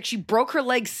not homesick. She broke her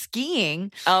leg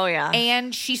skiing. Oh, yeah.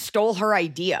 And she stole her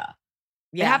idea.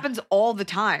 Yeah. It happens all the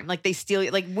time. Like, they steal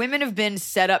it. Like, women have been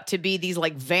set up to be these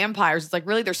like vampires. It's like,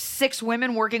 really, there's 6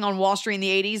 women working on Wall Street in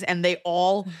the 80s and they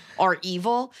all are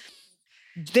evil.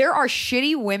 There are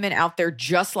shitty women out there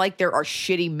just like there are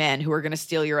shitty men who are going to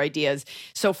steal your ideas.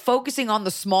 So focusing on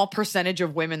the small percentage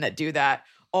of women that do that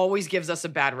always gives us a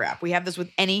bad rap. We have this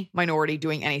with any minority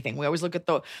doing anything. We always look at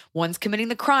the ones committing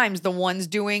the crimes, the ones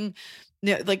doing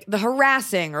like the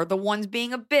harassing, or the ones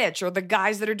being a bitch, or the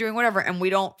guys that are doing whatever, and we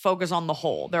don't focus on the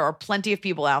whole. There are plenty of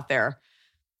people out there.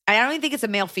 I don't even think it's a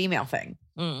male-female thing.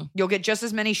 You'll get just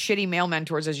as many shitty male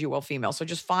mentors as you will female. So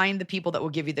just find the people that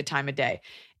will give you the time of day.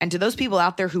 And to those people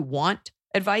out there who want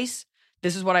advice,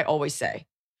 this is what I always say.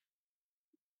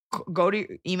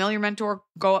 Email your mentor,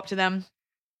 go up to them,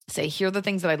 say, here are the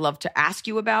things that I'd love to ask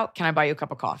you about. Can I buy you a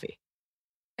cup of coffee?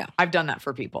 Yeah. I've done that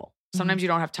for people. Sometimes you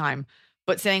don't have time.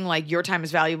 But saying like, your time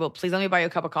is valuable, please let me buy you a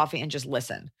cup of coffee and just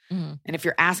listen. And if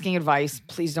you're asking advice,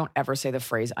 please don't ever say the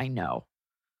phrase, I know.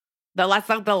 That's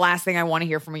not the last thing I want to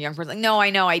hear from a young person. Like, no, I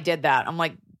know I did that. I'm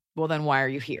like, well, then why are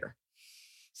you here?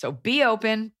 So be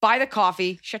open, buy the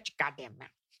coffee, shut your goddamn mouth.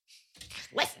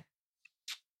 Listen.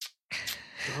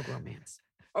 Dog romance.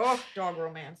 Oh, dog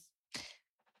romance.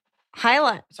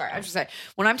 Highlight. Sorry, I was just saying,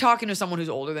 when I'm talking to someone who's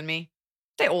older than me,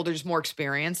 they older, just more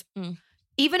experience.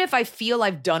 Even if I feel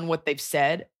I've done what they've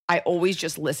said, I always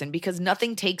just listen, because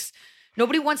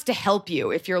nobody wants to help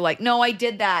you if you're like, no, I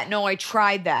did that. No, I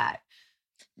tried that.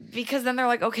 Because then they're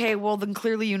like, okay, well, then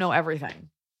clearly you know everything.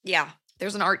 Yeah.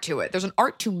 There's an art to it. There's an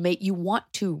art to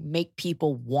make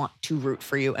people want to root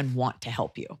for you and want to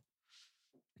help you.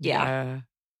 Yeah.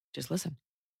 Just listen,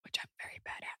 which I'm very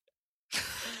bad at.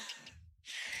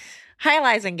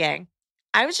 Hi, Liza and gang.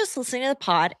 I was just listening to the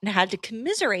pod and had to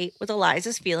commiserate with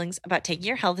Eliza's feelings about taking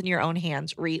your health in your own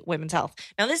hands. Read Women's Health.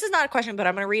 Now, this is not a question, but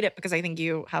I'm going to read it because I think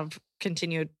you have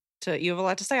a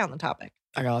lot to say on the topic.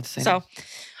 I got a lot to say. So,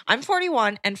 I'm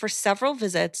 41 and for several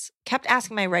visits kept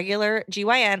asking my regular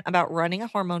GYN about running a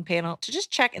hormone panel to just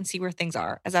check and see where things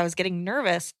are, as I was getting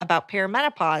nervous about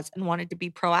perimenopause and wanted to be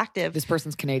proactive. This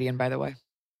person's Canadian, by the way.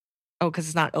 Oh, because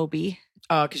it's not OB?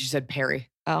 Because you said peri.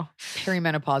 Oh.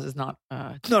 Perimenopause is not,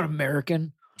 it's not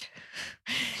American.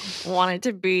 Wanted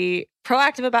to be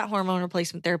proactive about hormone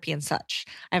replacement therapy and such.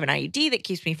 I have an IUD that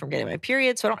keeps me from getting my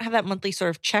period, so I don't have that monthly sort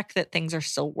of check that things are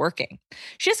still working.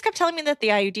 She just kept telling me that the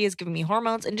IUD is giving me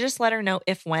hormones and just let her know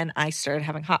when I started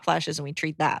having hot flashes, and we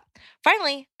treat that.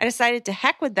 Finally, I decided to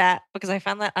heck with that because I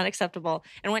found that unacceptable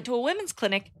and went to a women's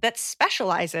clinic that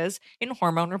specializes in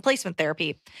hormone replacement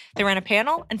therapy. They ran a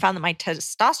panel and found that my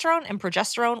testosterone and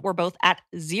progesterone were both at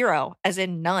 0, as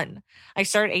in none. I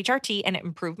started HRT and it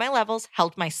improved my levels,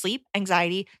 helped my sleep,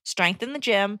 anxiety, strength, within the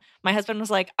gym, my husband was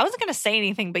like, I wasn't going to say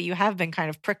anything, but you have been kind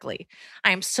of prickly.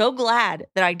 I am so glad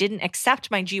that I didn't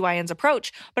accept my GYN's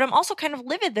approach, but I'm also kind of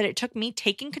livid that it took me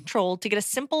taking control to get a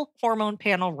simple hormone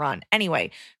panel run.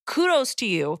 Anyway, kudos to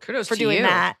you for doing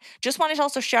that. Just wanted to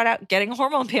also shout out getting a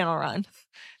hormone panel run.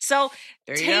 So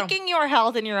taking your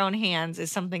health in your own hands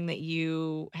is something that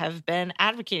you have been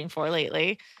advocating for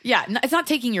lately. Yeah, it's not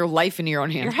taking your life into your own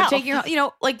hands. Your health. Taking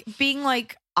your, like being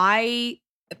like,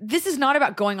 this is not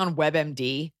about going on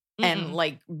WebMD and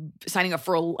like signing up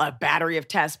for a battery of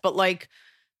tests, but like,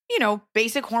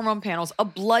 basic hormone panels, a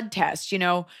blood test,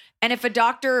 and if a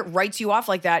doctor writes you off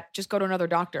like that, just go to another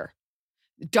doctor.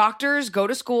 Doctors go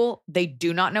to school. They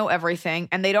do not know everything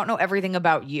and they don't know everything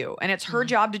about you. And it's her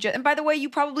job to and by the way,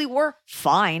 you probably were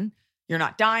fine. You're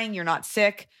not dying. You're not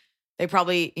sick. They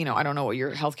probably, I don't know what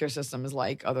your healthcare system is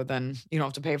like other than you don't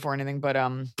have to pay for anything, but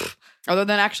other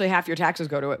than actually half your taxes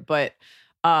go to it. But,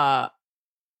 always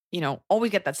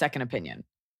get that second opinion.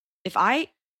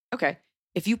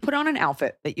 If you put on an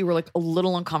outfit that you were like a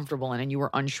little uncomfortable in and you were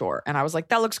unsure, and I was like,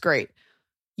 that looks great,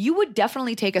 you would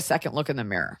definitely take a second look in the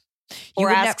mirror. Or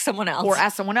ask someone else. Or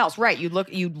ask someone else. Right.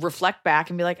 You'd reflect back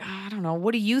and be like, I don't know.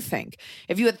 What do you think?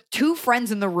 If you had two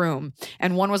friends in the room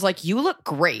and one was like, you look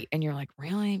great. And you're like,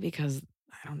 really? Because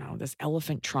I don't know, this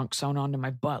elephant trunk sewn onto my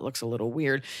butt looks a little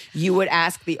weird. You would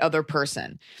ask the other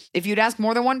person. If you'd ask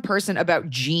more than one person about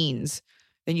genes,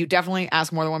 then you definitely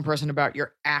ask more than one person about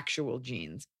your actual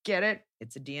genes. Get it?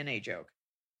 It's a DNA joke.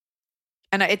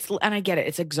 And I get it.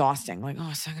 It's exhausting. Like,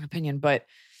 second opinion. But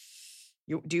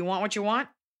do you want what you want?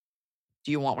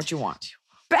 Do you want what you want?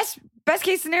 Best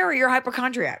case scenario, you're a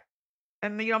hypochondriac.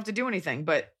 And you don't have to do anything.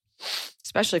 But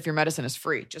especially if your medicine is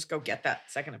free, just go get that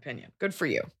second opinion. Good for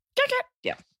you.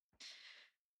 Yeah.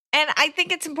 And I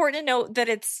think it's important to note that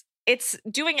it's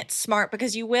doing it smart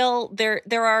because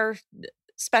there are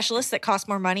specialists that cost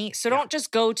more money. So don't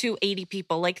just go to 80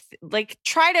 people. Like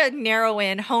try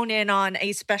to hone in on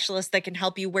a specialist that can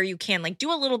help you where you can. Like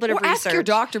do a little bit of research. Ask your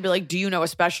doctor, be like, do you know a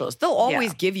specialist? They'll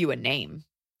always give you a name.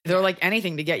 They're like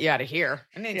anything to get you out of here.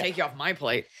 And then take you off my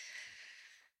plate.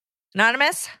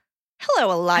 Anonymous.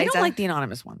 Hello, Eliza. I don't like the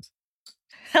anonymous ones.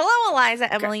 Hello,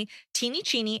 Eliza, Emily, Teeny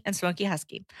Cheeny, and Smokey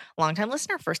Husky. Longtime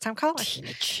listener, first time caller. Teeny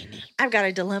Cheeny. I've got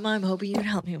a dilemma I'm hoping you can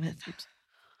help me with.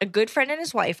 A good friend and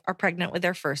his wife are pregnant with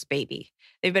their first baby.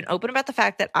 They've been open about the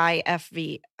fact that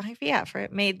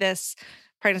IVF made this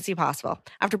pregnancy possible.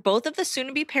 After both of the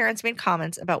soon-to-be parents made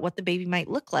comments about what the baby might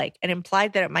look like and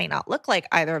implied that it might not look like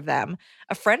either of them,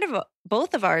 a friend of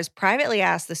both of ours privately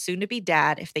asked the soon-to-be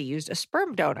dad if they used a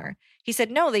sperm donor. He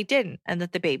said no, they didn't, and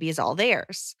that the baby is all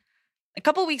theirs. A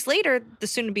couple of weeks later, the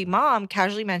soon-to-be mom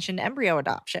casually mentioned embryo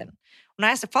adoption. When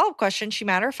I asked a follow-up question, she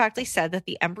matter-of-factly said that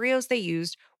the embryos they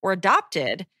used were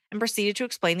adopted and proceeded to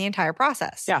explain the entire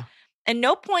process. Yeah. At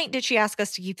no point did she ask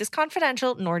us to keep this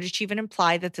confidential, nor did she even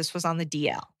imply that this was on the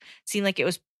DL. It seemed like it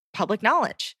was public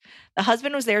knowledge. The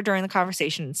husband was there during the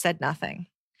conversation and said nothing.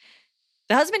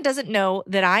 The husband doesn't know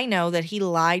that I know that he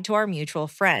lied to our mutual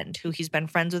friend, who he's been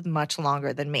friends with much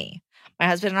longer than me. My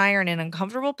husband and I are in an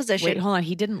uncomfortable position. Wait, hold on.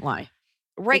 He didn't lie.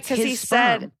 Right, because he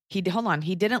said... He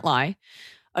didn't lie.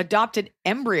 Adopted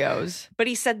embryos. But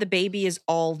he said the baby is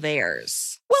all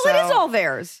theirs. Well, it is all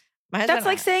theirs. That's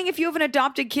like saying if you have an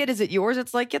adopted kid, is it yours?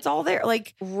 It's like, it's all there.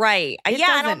 Like, right. It I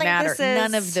doesn't don't think matter. this is...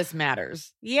 None of this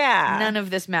matters. Yeah. None of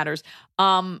this matters.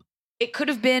 It could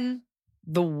have been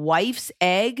the wife's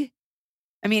egg.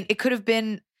 I mean, it could have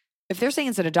been, if they're saying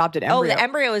it's an adopted embryo. Oh, the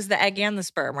embryo is the egg and the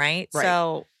sperm, right? Right.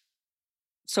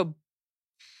 So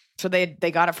they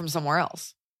got it from somewhere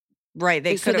else. Right.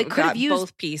 They could have used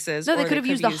both pieces. No, they could have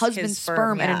used the husband's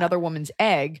sperm and another woman's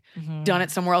egg, done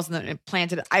it somewhere else, and then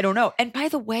planted it. I don't know. And by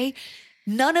the way,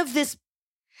 none of this.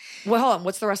 Well, hold on.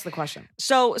 What's the rest of the question?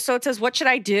 So it says, what should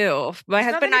I do? My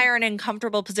husband and I are in an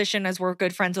uncomfortable position as we're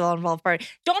good friends with all involved parties.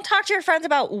 Don't talk to your friends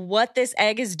about what this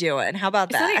egg is doing. How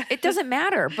about that? It doesn't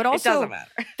matter. But also, it doesn't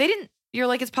matter. They didn't. You're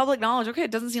like, it's public knowledge. Okay,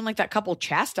 it doesn't seem like that couple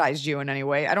chastised you in any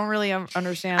way. I don't really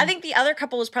understand. I think the other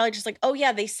couple was probably just like, oh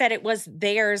yeah, they said it was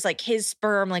theirs, like his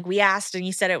sperm. Like we asked and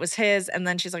he said it was his. And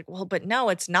then she's like, well, but no,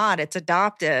 it's not. It's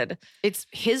adopted. It's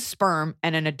his sperm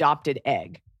and an adopted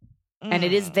egg. And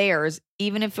it is theirs,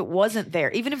 even if it wasn't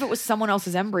there. Even if it was someone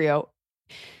else's embryo,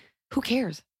 who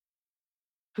cares?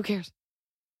 Who cares?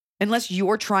 Unless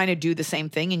you're trying to do the same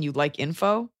thing and you like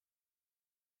info.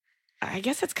 I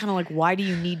guess it's kind of like, why do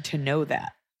you need to know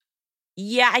that?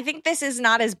 Yeah, I think this is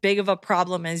not as big of a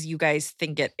problem as you guys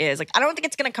think it is. Like, I don't think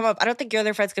it's going to come up. I don't think your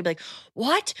other friends could be like,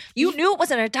 what? You knew it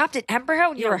was an adopted embryo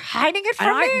and you were hiding it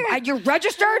from me? You're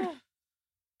registered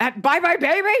at Bye Bye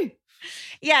Baby?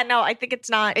 Yeah, no, I think it's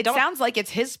not. It sounds like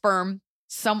it's his sperm,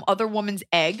 some other woman's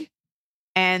egg.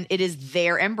 and it is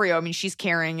their embryo. I mean, she's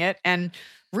carrying it, and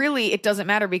really it doesn't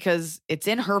matter because it's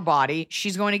in her body.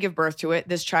 She's going to give birth to it.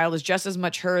 This child is just as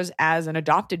much hers as an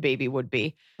adopted baby would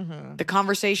be. Mhm. The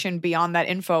conversation beyond that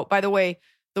info, by the way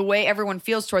everyone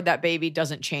feels toward that baby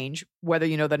doesn't change whether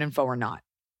you know that info or not.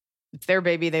 It's their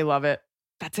baby. They love it.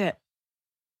 That's it.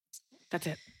 That's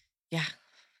it. Yeah.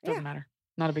 Doesn't matter.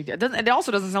 Not a big deal. It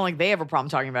also doesn't sound like they have a problem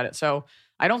talking about it. So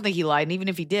I don't think he lied. And even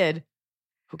if he did,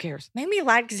 who cares? Maybe he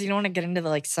lied because you don't want to get into the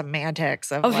like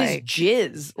semantics of Oh, his like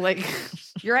jizz. Like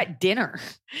you're at dinner.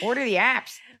 Order the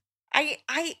apps.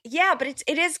 yeah, but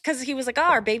it is because he was like, oh,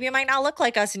 our baby might not look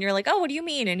like us. And you're like, oh, what do you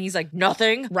mean? And he's like,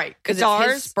 nothing. Right. Because It's it's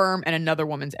ours. his sperm and another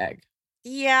woman's egg.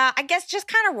 Yeah, I guess just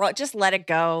kind of just let it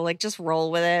go. Like just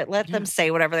roll with it. Let them say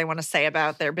whatever they want to say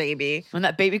about their baby. When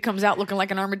that baby comes out looking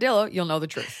like an armadillo, you'll know the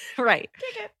truth. Right.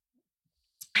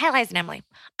 Hi, Liza and Emily.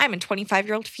 I'm a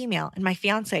 25-year-old female and my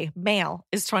fiance, male,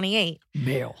 is 28.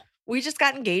 Male. We just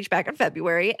got engaged back in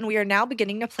February and we are now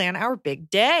beginning to plan our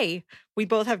big day. We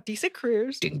both have decent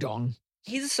careers. Ding dong.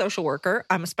 He's a social worker.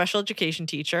 I'm a special education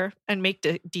teacher and make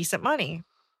decent money.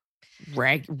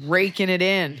 Raking it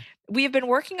in. We have been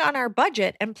working on our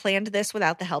budget and planned this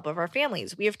without the help of our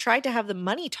families. We have tried to have the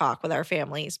money talk with our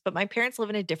families, but my parents live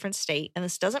in a different state and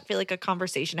this doesn't feel like a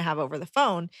conversation to have over the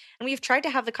phone. And we have tried to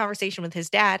have the conversation with his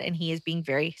dad and he is being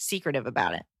very secretive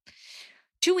about it.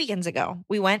 2 weekends ago,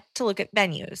 we went to look at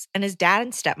venues and his dad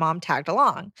and stepmom tagged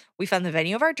along. We found the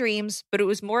venue of our dreams, but it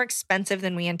was more expensive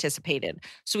than we anticipated.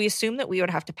 So we assumed that we would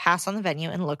have to pass on the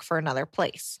venue and look for another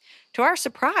place. To our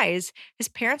surprise, his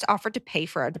parents offered to pay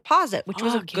for our deposit, which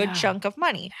was a Fuck good yeah. chunk of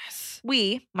money. Yes.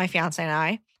 We, my fiance and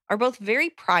I, are both very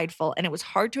prideful and it was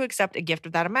hard to accept a gift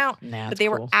of that amount, but they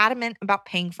were adamant about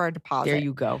paying for our deposit. There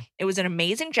you go. It was an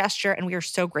amazing gesture and we are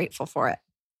so grateful for it.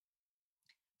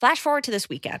 Flash forward to this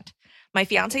weekend. My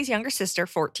fiance's younger sister,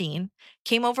 14,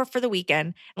 came over for the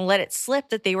weekend and let it slip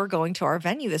that they were going to our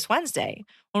venue this Wednesday.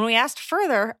 When we asked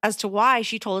further as to why,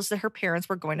 she told us that her parents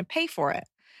were going to pay for it.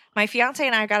 My fiance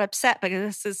and I got upset because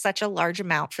this is such a large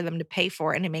amount for them to pay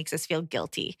for and it makes us feel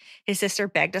guilty. His sister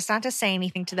begged us not to say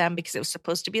anything to them because it was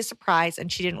supposed to be a surprise and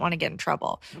she didn't want to get in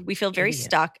trouble. We feel very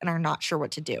stuck and are not sure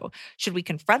what to do. Should we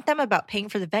confront them about paying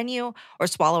for the venue or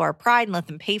swallow our pride and let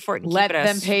them pay for it and Let keep it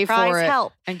them a pay for surprise it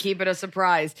help? and keep it a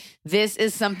surprise. This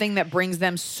is something that brings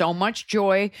them so much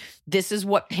joy. This is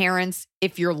what parents,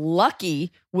 if you're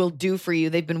lucky, will do for you.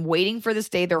 They've been waiting for this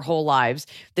day their whole lives.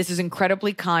 This is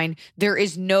incredibly kind.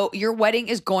 Your wedding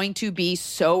is going to be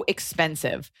so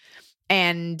expensive.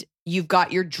 And you've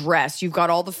got your dress, you've got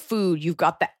all the food, you've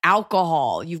got the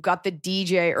alcohol, you've got the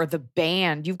DJ or the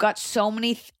band, you've got so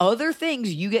many other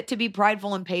things you get to be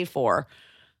prideful and pay for.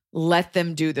 Let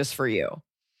them do this for you.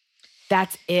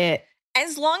 That's it.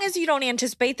 As long as you don't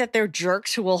anticipate that they're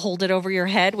jerks who will hold it over your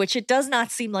head, which it does not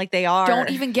seem like they are. Don't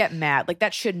even get mad. Like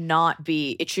that should not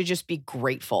be, it should just be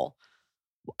grateful.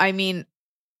 I mean,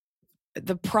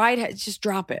 the pride, just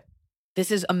drop it.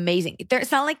 This is amazing.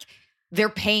 It's not like they're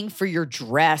paying for your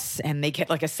dress and they get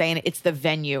like a say in it. It's the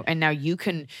venue. And now you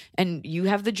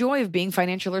have the joy of being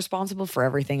financially responsible for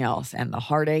everything else and the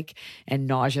heartache and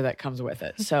nausea that comes with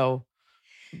it. So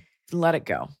let it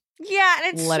go. Yeah,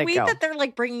 and it's Let it sweet go. that they're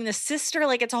like bringing the sister,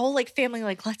 like it's a whole like family,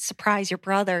 like let's surprise your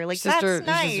brother. Like that's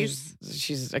nice.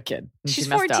 She's a kid. And She's she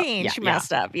messed up. 14. Yeah, She yeah.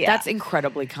 messed up. Yeah. That's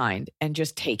incredibly kind. And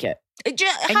just take it.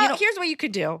 Here's what you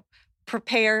could do.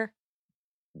 Prepare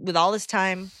with all this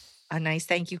time, a nice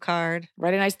thank you card.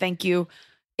 Write a nice thank you.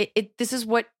 This is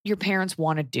what your parents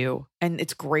want to do. And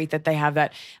it's great that they have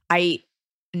that. I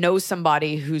know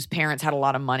somebody whose parents had a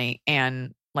lot of money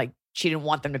and like she didn't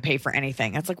want them to pay for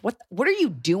anything. It's like, what are you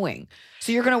doing?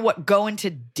 So you're going to go into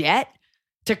debt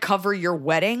to cover your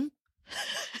wedding?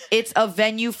 It's a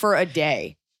venue for a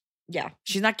day. Yeah.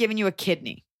 She's not giving you a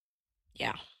kidney.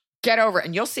 Yeah. Get over it.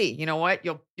 And you'll see, you know what?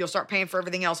 You'll start paying for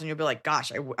everything else and you'll be like,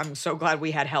 gosh, I'm so glad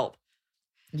we had help.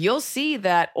 You'll see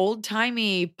that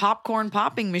old-timey popcorn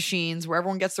popping machines where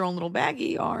everyone gets their own little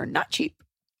baggie are not cheap.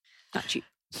 Not cheap.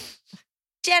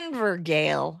 Denver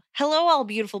Gale. Hello, all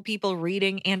beautiful people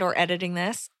reading and or editing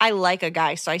this. I like a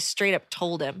guy, so I straight up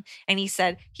told him. And he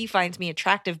said he finds me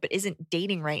attractive but isn't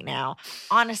dating right now.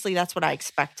 Honestly, that's what I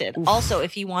expected. Oof. Also,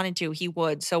 if he wanted to, he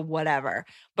would, so whatever.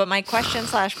 But my question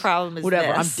 / problem is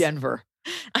Whatever. this. I'm Denver.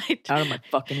 Out of my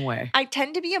fucking way. I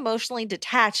tend to be emotionally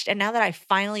detached, and now that I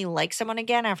finally like someone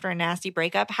again after a nasty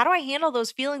breakup, how do I handle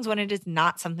those feelings when it is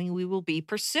not something we will be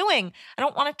pursuing? I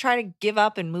don't want to try to give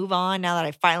up and move on now that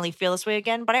I finally feel this way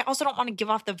again, but I also don't want to give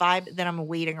off the vibe that I'm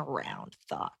waiting around.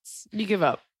 Thoughts? You give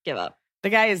up. Give up. The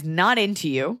guy is not into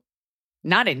you.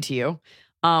 Not into you.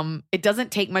 It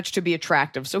doesn't take much to be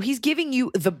attractive. So he's giving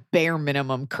you the bare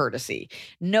minimum courtesy.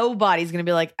 Nobody's going to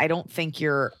be like, I don't think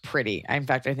you're pretty. In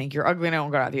fact, I think you're ugly and I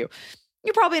won't go out with you.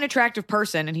 You're probably an attractive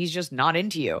person and he's just not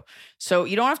into you. So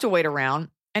you don't have to wait around.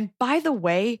 And by the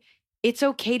way, it's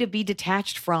okay to be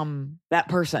detached from that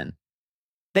person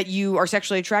that you are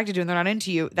sexually attracted to and they're not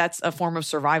into you. That's a form of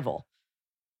survival.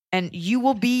 And you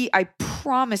will be, I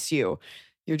promise you,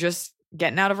 you're just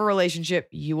getting out of a relationship.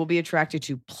 You will be attracted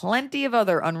to plenty of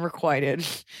other unrequited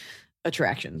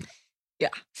attractions. Yeah.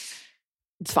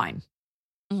 It's fine.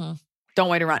 Mm-hmm. Don't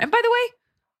wait around. And by the way,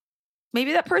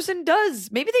 maybe that person does.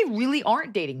 Maybe they really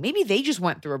aren't dating. Maybe they just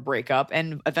went through a breakup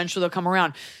and eventually they'll come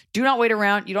around. Do not wait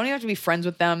around. You don't even have to be friends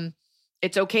with them.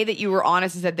 It's okay that you were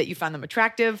honest and said that you found them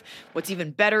attractive. What's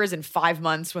even better is in 5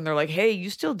 months when they're like, hey,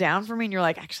 you still down for me? And you're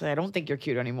like, actually, I don't think you're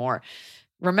cute anymore.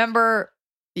 Remember,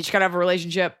 you just got to have a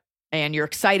relationship and you're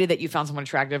excited that you found someone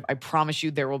attractive. I promise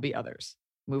you there will be others.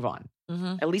 Move on.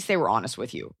 Mm-hmm. At least they were honest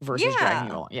with you versus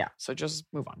dragging you along. Yeah. So just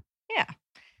move on. Yeah.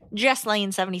 Jess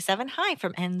Lane 77. Hi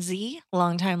from NZ.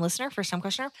 Longtime listener, first time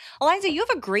questioner. Eliza, you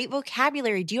have a great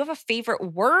vocabulary. Do you have a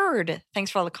favorite word?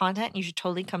 Thanks for all the content. You should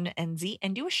totally come to NZ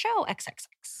and do a show.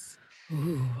 XXX.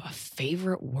 Ooh, a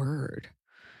favorite word.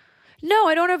 No,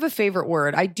 I don't have a favorite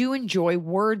word. I do enjoy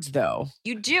words though.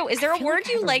 You do? Is there I a feel word like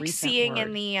I you have a like recent seeing word.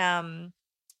 in the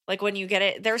like when you get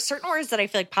it? There are certain words that I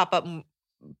feel like pop up In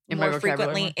my more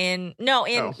frequently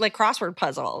vocabulary? in like crossword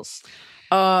puzzles.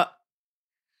 For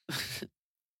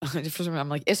some reason, I'm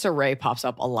like, Issa Rae pops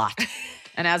up a lot.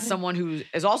 And as someone who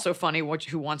is also funny,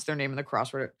 who wants their name in the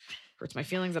crossword, it hurts my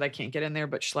feelings that I can't get in there,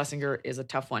 but Schlesinger is a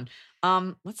tough one.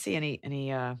 Let's see any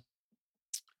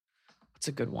what's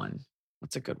a good one?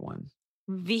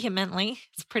 Vehemently.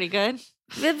 It's pretty good.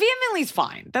 Vehemently's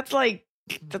fine. That's like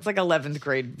 11th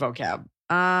grade vocab.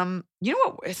 You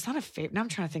know what? It's not a favorite. Now I'm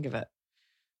trying to think of it.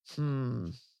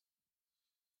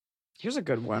 Here's a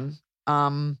good one.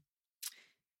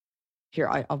 Here,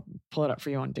 I'll pull it up for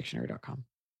you on dictionary.com.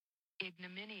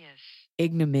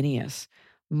 Ignominious.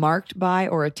 Marked by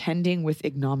or attending with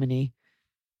ignominy.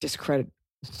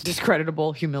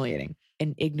 Discreditable, humiliating.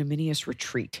 An ignominious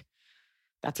retreat.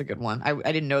 That's a good one. I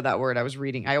didn't know that word. I was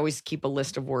reading. I always keep a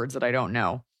list of words that I don't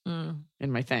know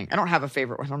in my thing. I don't have a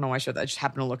favorite one. I don't know why I should. I just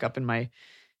happen to look up in my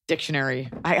dictionary.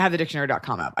 I have the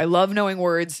dictionary.com app. I love knowing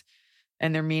words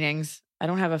and their meanings. I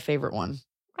don't have a favorite one.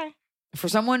 Okay. For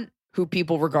someone who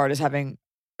people regard as having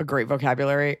a great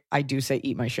vocabulary, I do say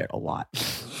eat my shit a lot.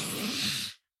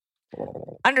 _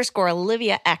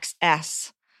 Olivia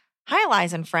XS. Hi,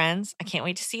 Eliza and friends. I can't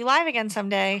wait to see you live again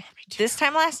someday. This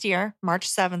time last year, March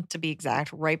 7th to be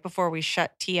exact, right before we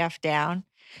shut TF down,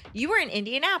 you were in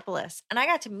Indianapolis and I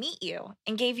got to meet you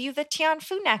and gave you the Tian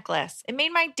Fu necklace. It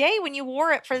made my day when you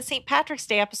wore it for the St. Patrick's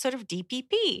Day episode of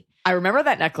DPP. I remember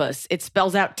that necklace. It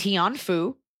spells out Tian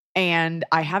Fu. And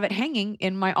I have it hanging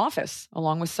in my office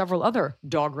along with several other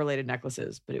dog-related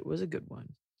necklaces, but it was a good one.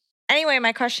 Anyway,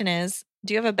 my question is,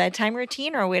 do you have a bedtime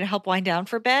routine or a way to help wind down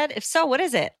for bed? If so, what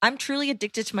is it? I'm truly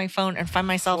addicted to my phone and find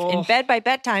myself in bed by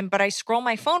bedtime, but I scroll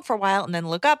my phone for a while and then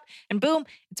look up and boom,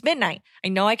 it's midnight. I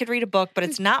know I could read a book, but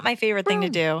it's not my favorite thing to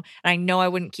do. And I know I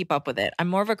wouldn't keep up with it. I'm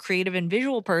more of a creative and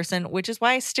visual person, which is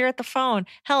why I stare at the phone.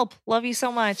 Help. Love you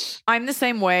so much. I'm the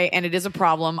same way, and it is a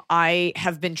problem. I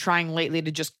have been trying lately to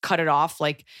just cut it off.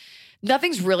 Like,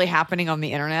 nothing's really happening on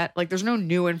the internet. Like, there's no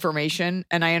new information.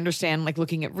 And I understand, like,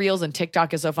 looking at Reels and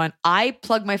TikTok is so fun. I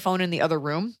plug my phone in the other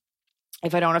room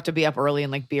if I don't have to be up early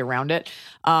and, like, be around it.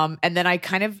 And then I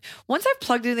kind of, once I've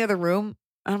plugged it in the other room,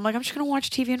 I'm like, I'm just going to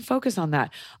watch TV and focus on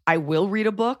that. I will read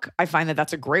a book. I find that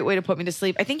that's a great way to put me to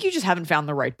sleep. I think you just haven't found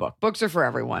the right book. Books are for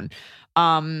everyone.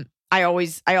 I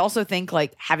also think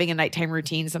like having a nighttime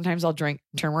routine. Sometimes I'll drink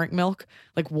turmeric milk,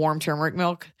 like warm turmeric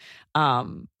milk,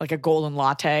 like a golden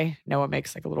latte. Noah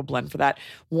makes like a little blend for that.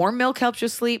 Warm milk helps you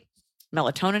sleep.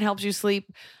 Melatonin helps you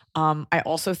sleep. I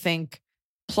also think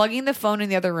plugging the phone in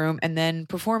the other room and then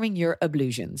performing your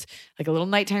ablutions, like a little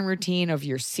nighttime routine of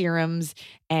your serums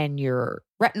and your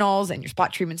retinols and your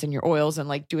spot treatments and your oils and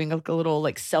like doing like a little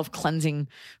like self-cleansing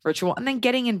ritual and then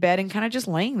getting in bed and kind of just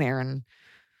laying there and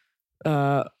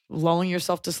lulling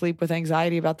yourself to sleep with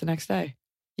anxiety about the next day.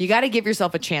 You got to give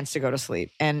yourself a chance to go to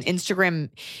sleep. And Instagram,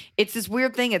 it's this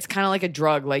weird thing. It's kind of like a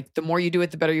drug. Like the more you do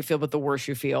it, the better you feel, but the worse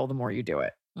you feel, the more you do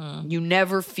it. You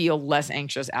never feel less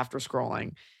anxious after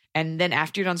scrolling. And then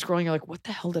after you're done scrolling, you're like, what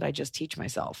the hell did I just teach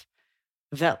myself?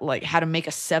 That like how to make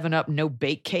a 7-Up no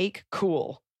bake cake?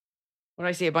 Cool. What did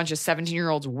I see? A bunch of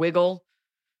 17-year-olds wiggle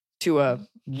to a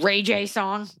Ray J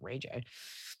song? Ray J.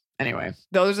 Anyway,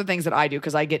 those are things that I do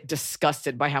because I get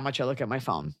disgusted by how much I look at my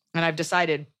phone. And I've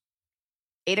decided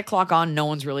 8 o'clock on, no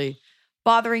one's really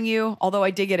bothering you. Although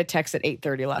I did get a text at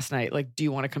 8:30 last night. Like, do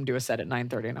you want to come do a set at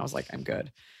 9:30? And I was like, I'm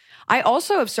good. I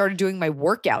also have started doing my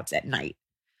workouts at night.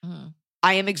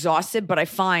 I am exhausted, but I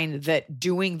find that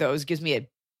doing those gives me a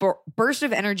burst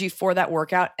of energy for that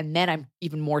workout. And then I'm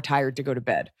even more tired to go to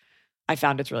bed. I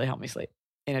found it's really helped me sleep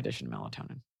in addition to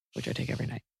melatonin, which I take every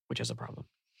night, which is a problem.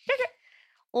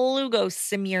 Lugo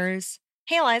Simiers.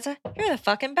 Hey, Eliza, you're the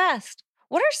fucking best.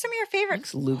 What are some of your favorite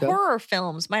Thanks, Lugo. horror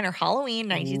films? Mine are Halloween,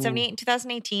 1978 and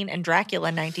 2018, and Dracula,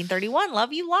 1931.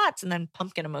 Love you lots. And then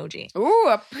pumpkin emoji. Ooh,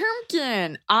 a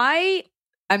pumpkin.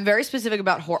 I'm very specific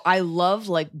about horror. I love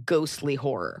like ghostly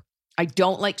horror. I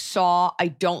don't like Saw. I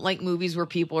don't like movies where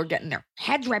people are getting their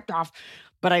heads ripped off.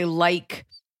 But I like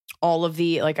all of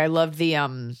the, like, I love the,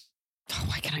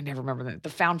 why can I never remember the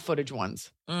found footage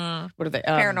ones? What are they?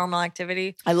 Paranormal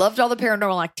Activity. I loved all the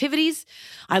Paranormal Activities.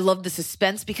 I love the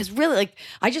suspense because really, like,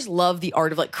 I just love the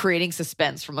art of like creating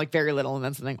suspense from like very little and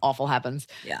then something awful happens.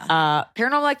 Yeah.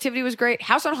 Paranormal Activity was great.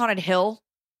 House on Haunted Hill.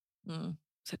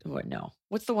 What? No.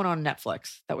 What's the one on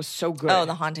Netflix that was so good? Oh,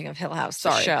 The Haunting of Hill House.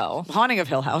 The show. Haunting of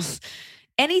Hill House.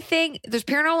 Anything. There's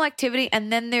Paranormal Activity,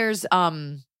 and then there's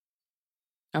I'm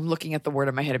looking at the word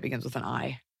in my head. It begins with an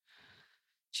I.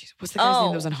 Jeez, what's the guy's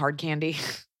name that was in Hard Candy?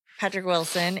 Patrick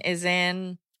Wilson is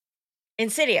in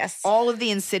Insidious. All of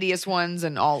the Insidious ones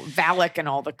and all Valak and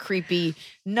all the creepy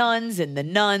nuns and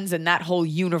that whole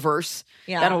universe.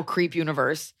 Yeah. That whole creep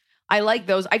universe. I like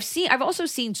those. I've also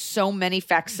seen so many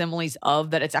facsimiles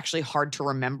of that it's actually hard to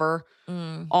remember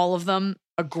all of them.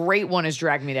 A great one is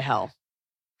Drag Me to Hell.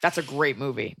 That's a great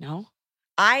movie. No?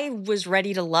 I was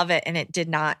ready to love it and it did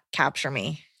not capture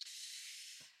me.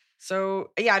 So,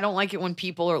 yeah, I don't like it when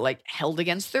people are like held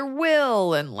against their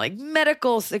will and like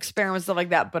medical experiments, stuff like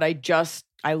that. But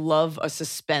I love a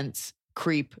suspense,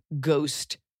 creep,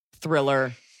 ghost,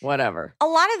 thriller, whatever. A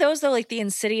lot of those, though, like the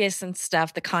Insidious and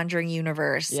stuff, the Conjuring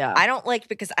universe. Yeah. I don't like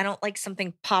because I don't like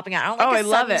something popping out. I don't like I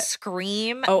love sudden it.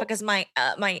 scream because my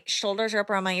shoulders are up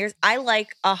around my ears. I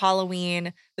like a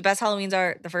Halloween. The best Halloweens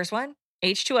are the first one,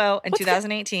 H2O, in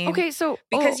 2018. Okay, so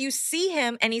because you see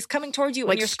him and he's coming towards you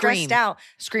like and you're Scream. stressed out.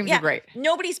 Screams are great.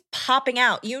 Nobody's popping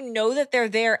out. You know that they're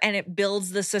there and it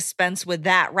builds the suspense with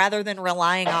that rather than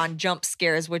relying on jump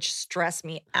scares, which stress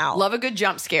me out. Love a good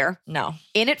jump scare. No.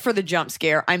 In it for the jump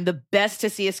scare. I'm the best to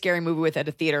see a scary movie with at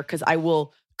a theater because I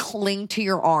will cling to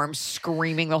your arms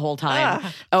screaming the whole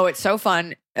time. Oh, it's so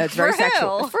fun. It's very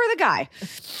sexual. For the guy.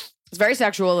 It's very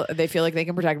sexual. They feel like they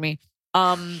can protect me.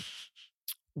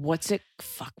 What's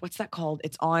that called?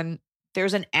 It's on,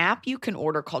 there's an app you can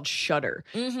order called Shudder.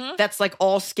 Mm-hmm. That's like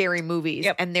all scary movies.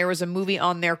 Yep. And there was a movie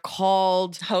on there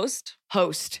called Host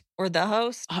or The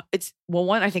Host. It's, well,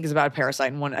 one I think is about a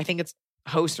parasite and one I think it's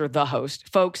Host or The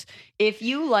Host. Folks, if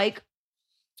you like,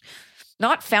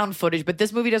 not found footage, but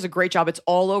this movie does a great job. It's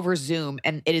all over Zoom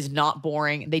and it is not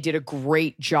boring. They did a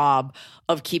great job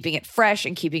of keeping it fresh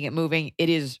and keeping it moving. It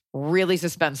is really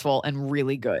suspenseful and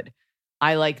really good.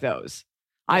 I like those.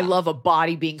 I love a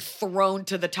body being thrown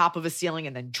to the top of a ceiling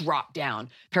and then drop down.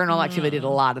 Paranormal Activity did a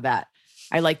lot of that.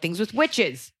 I like things with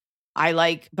witches.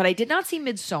 But I did not see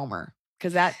Midsommar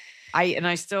because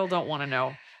I still don't want to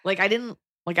know. Like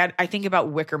I think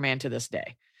about Wicker Man to this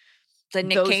day. The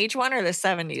Nick Cage one or the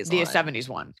 70s the one? The 70s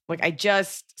one. Like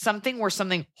something where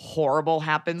something horrible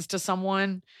happens to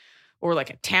someone or like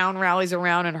a town rallies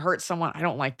around and hurts someone. I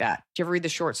don't like that. Did you ever read the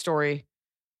short story,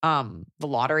 The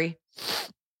Lottery?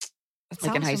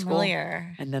 Like in high school,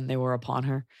 and then they were upon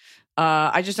her.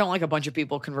 I just don't like a bunch of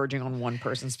people converging on one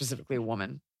person, specifically a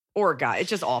woman or a guy. It's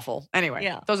just awful. Anyway,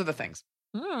 those are the things.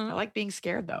 I like being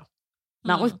scared though,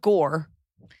 not with gore,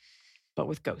 but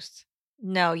with ghosts.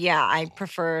 No, I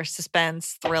prefer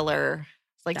suspense, thriller,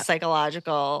 like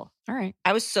psychological. All right.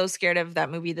 I was so scared of that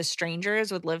movie, The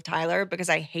Strangers, with Liv Tyler, because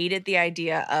I hated the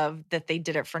idea of that they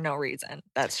did it for no reason.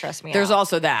 That stressed me out. There's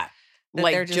also that. That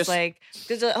like, they're just like,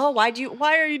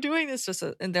 why are you doing this?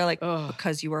 And they're like,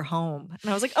 because you were home.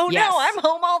 And I was like, no, I'm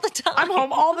home all the time. I'm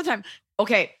home all the time.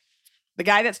 Okay. The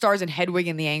guy that stars in Hedwig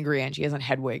and the Angry Inch, he is on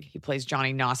Hedwig. He plays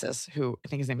Johnny Gnosis, who I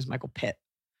think his name is Michael Pitt,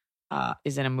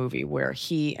 is in a movie where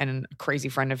he and a crazy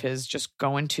friend of his just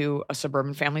go into a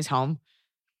suburban family's home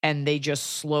and they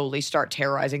just slowly start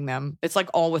terrorizing them. It's like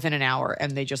all within an hour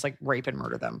and they just like rape and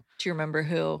murder them. Do you remember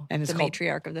who the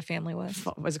matriarch of the family was?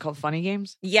 Was it called Funny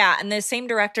Games? Yeah. And the same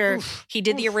director, he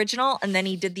did the original and then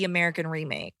he did the American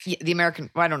remake. Yeah, the American,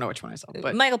 I don't know which one I saw.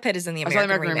 But Michael Pitt is in the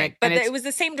American remake. But it was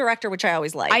the same director, which I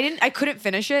always liked. I couldn't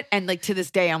finish it. And like to this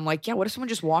day, I'm like, what if someone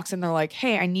just walks in, they're like,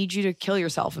 hey, I need you to kill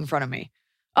yourself in front of me.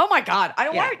 Oh my God. I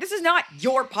don't want this is not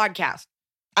your podcast.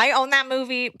 I own that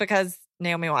movie because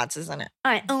Naomi Watts is in it.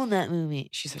 I own that movie.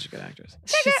 She's such a good actress.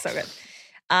 She's so good.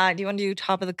 Do you want to do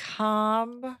top of the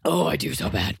cob? Oh, I do so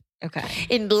bad. Okay.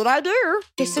 Indeed I do.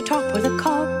 It's the top of the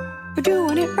cob. We're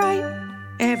doing it right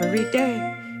every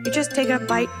day. You just take a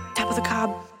bite, top of the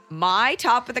cob. My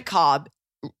top of the cob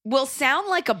will sound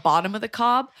like a bottom of the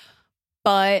cob,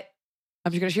 but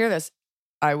I'm just going to share this.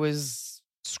 I was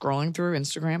scrolling through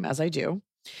Instagram, as I do.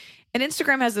 And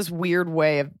Instagram has this weird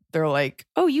way of, they're like,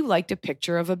 oh, you liked a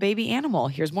picture of a baby animal.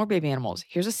 Here's more baby animals.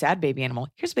 Here's a sad baby animal.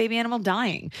 Here's a baby animal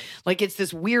dying. Like, it's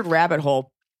this weird rabbit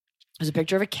hole. There's a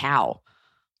picture of a cow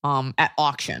at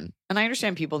auction. And I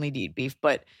understand people need to eat beef,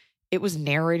 but it was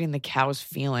narrating the cow's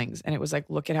feelings. And it was like,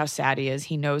 look at how sad he is.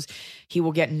 He knows he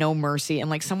will get no mercy. And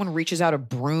like someone reaches out a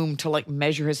broom to like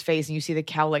measure his face. And you see the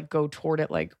cow like go toward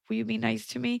it like, will you be nice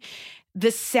to me?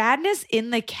 The sadness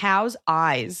in the cow's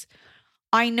eyes.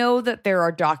 I know that there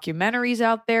are documentaries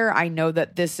out there. I know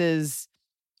that this is,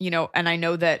 and I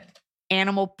know that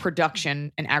animal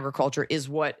production and agriculture is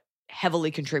what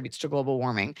heavily contributes to global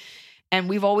warming. And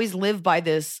we've always lived by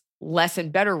this less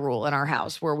and better rule in our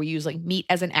house where we use like meat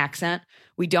as an accent.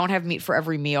 We don't have meat for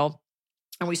every meal.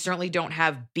 And we certainly don't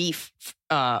have beef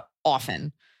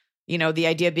often. The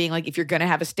idea being like, if you're going to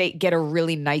have a steak, get a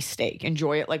really nice steak.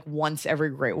 Enjoy it like once every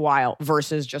great while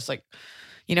versus just like,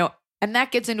 and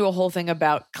that gets into a whole thing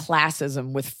about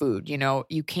classism with food.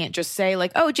 You can't just say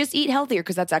like, oh, just eat healthier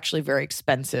because that's actually very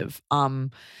expensive. But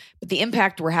the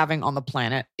impact we're having on the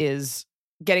planet is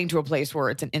getting to a place where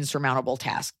it's an insurmountable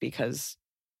task because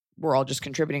we're all just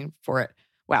contributing for it.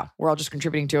 Wow, we're all just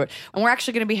contributing to it. And we're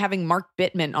actually going to be having Mark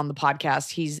Bittman on the podcast.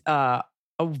 He's a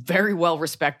very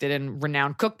well-respected and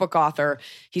renowned cookbook author.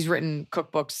 He's written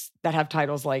cookbooks that have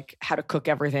titles like How to Cook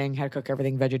Everything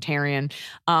Vegetarian.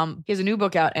 He has a new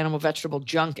book out, Animal Vegetable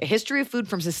Junk, A History of Food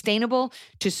from Sustainable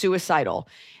to Suicidal.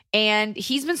 And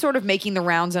he's been sort of making the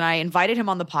rounds, and I invited him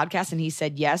on the podcast, and he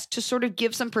said yes, to sort of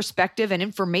give some perspective and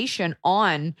information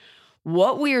on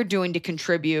what we are doing to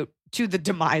contribute to the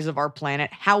demise of our planet,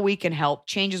 how we can help,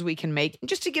 changes we can make, and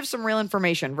just to give some real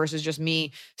information versus just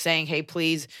me saying, hey,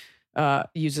 please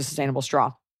use a sustainable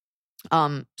straw.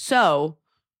 So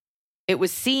it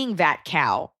was seeing that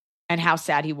cow and how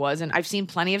sad he was. And I've seen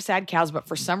plenty of sad cows, but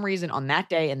for some reason on that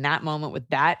day, in that moment with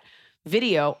that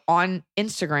video on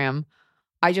Instagram,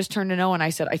 I just turned to Noah and I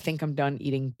said, I think I'm done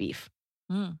eating beef.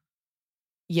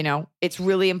 It's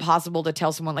really impossible to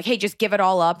tell someone like, hey, just give it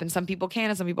all up. And some people can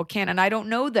and some people can't. And I don't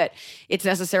know that it's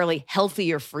necessarily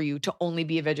healthier for you to only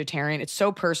be a vegetarian. It's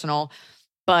so personal.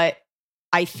 But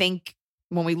I think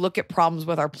when we look at problems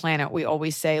with our planet, we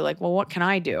always say like, well, what can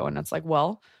I do? And it's like,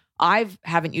 well, I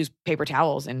haven't used paper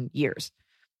towels in years.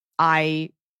 I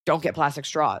don't get plastic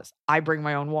straws. I bring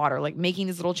my own water. Like making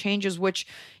these little changes, which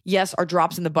yes, are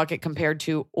drops in the bucket compared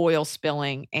to oil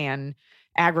spilling and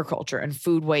agriculture and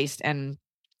food waste and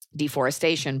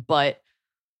deforestation. But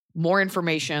more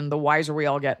information, the wiser we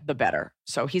all get, the better.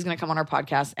 So he's going to come on our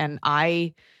podcast. And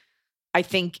I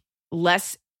think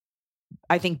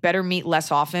better meat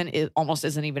less often almost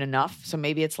isn't even enough. So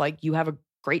maybe it's like you have a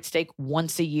great steak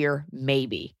once a year,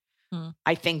 maybe.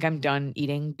 I think I'm done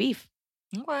eating beef.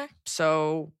 Okay.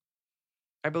 So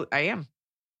I am.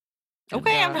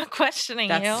 Okay, I'm not questioning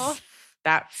you.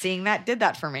 Seeing that did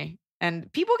that for me.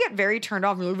 And people get very turned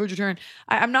off. You're a vegetarian.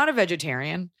 I'm not a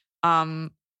vegetarian,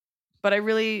 but I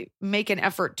really make an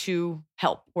effort to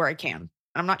help where I can.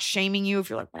 I'm not shaming you if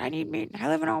you're like, but I need meat. I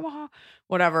live in Omaha.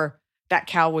 Whatever. That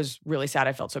cow was really sad.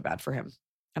 I felt so bad for him.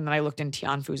 And then I looked in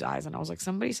Tianfu's eyes and I was like,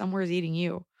 somebody somewhere is eating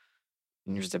you.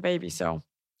 And you're just a baby. So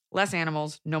less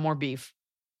animals, no more beef.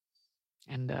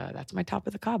 And that's my top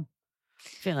of the cob.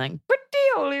 Feeling pretty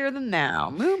holier than thou.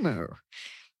 Moo moo.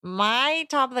 My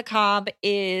top of the cob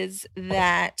is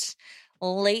that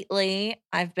lately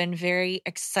I've been very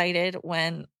excited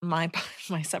when my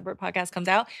separate podcast comes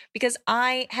out because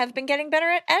I have been getting better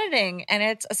at editing. And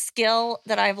it's a skill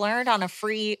that I've learned on a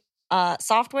free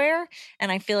software.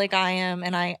 And I feel like I am,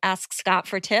 and I ask Scott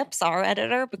for tips, our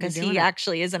editor, because he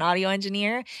actually is an audio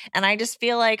engineer. And I just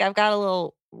feel like I've got a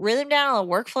little rhythm down, a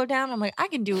little workflow down. I'm like,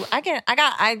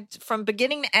 from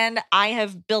beginning to end, I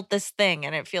have built this thing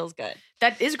and it feels good.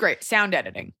 That is great. Sound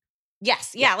editing.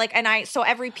 Yes. Yeah. So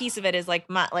every piece of it is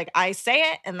I say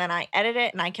it and then I edit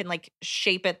it and I can like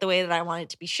shape it the way that I want it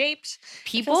to be shaped.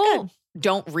 People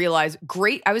don't realize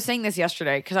I was saying this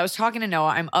yesterday because I was talking to Noah.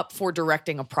 I'm up for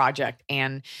directing a project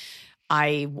and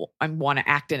I want to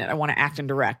act in it. I want to act and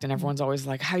direct. And everyone's always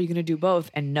like, how are you going to do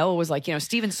both? And Noah was like,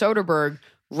 Steven Soderbergh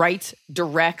writes,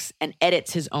 directs, and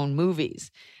edits his own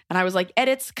movies. And I was like,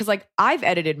 edits? Because like I've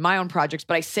edited my own projects,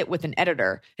 but I sit with an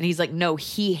editor. And he's like, no,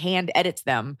 he hand edits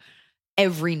them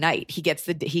every night. He gets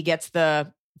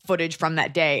the footage from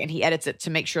that day and he edits it to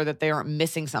make sure that they aren't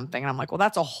missing something. And I'm like, well,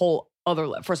 that's a whole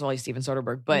first of all, he's Steven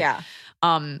Soderbergh, but yeah.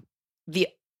 The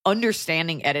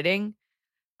understanding editing,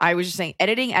 I was just saying,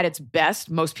 editing at its best,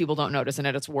 most people don't notice, and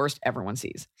at its worst, everyone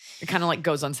sees. It kind of like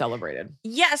goes uncelebrated.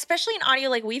 Yeah, especially in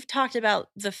audio. Like we've talked about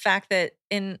the fact that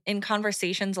in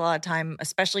conversations a lot of time,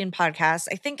 especially in podcasts,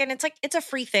 I think, and it's a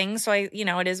free thing. So it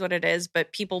is what it is,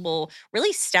 but people will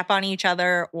really step on each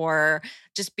other or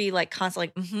just be like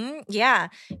constantly, yeah.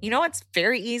 It's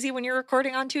very easy when you're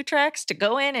recording on 2 tracks to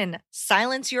go in and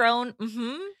silence your own,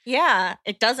 yeah.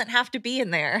 It doesn't have to be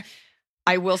in there.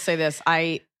 I will say this.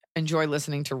 I enjoy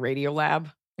listening to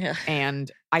Radiolab. Yeah. And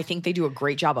I think they do a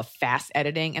great job of fast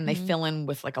editing, and they fill in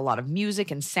with like a lot of music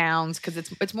and sounds because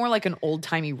it's more like an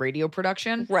old-timey radio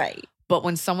production. Right. But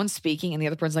when someone's speaking and the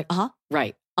other person's like,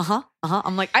 right,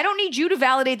 I'm like, I don't need you to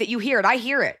validate that you hear it. I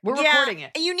hear it. We're recording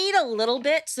it. You need a little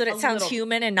bit so that it sounds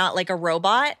human and not like a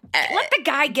robot. Let the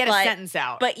guy get a sentence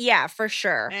out. But yeah, for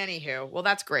sure. Anywho, well,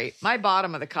 that's great. My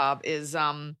bottom of the cob is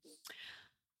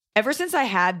ever since I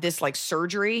had this like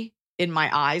surgery in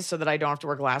my eyes so that I don't have to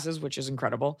wear glasses, which is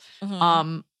incredible.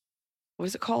 What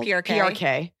is it called?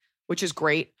 PRK, which is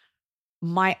great.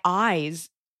 My eyes,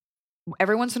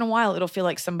 every once in a while, it'll feel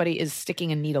like somebody is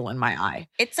sticking a needle in my eye.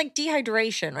 It's like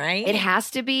dehydration, right? It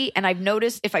has to be. And I've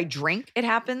noticed if I drink, it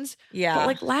happens. Yeah. But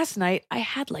like last night, I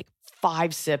had like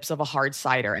 5 sips of a hard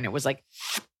cider, and it was like,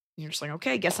 you're just like,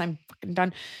 okay, guess I'm fucking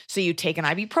done. So you take an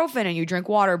ibuprofen and you drink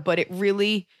water, but it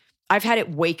really, I've had it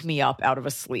wake me up out of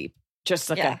a sleep.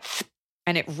 Just like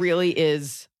and it really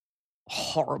is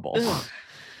horrible. Ugh.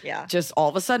 Yeah. Just all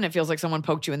of a sudden, it feels like someone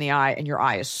poked you in the eye and your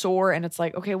eye is sore. And it's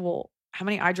like, okay, well, how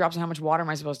many eye drops and how much water am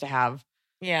I supposed to have?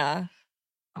 Yeah.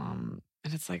 And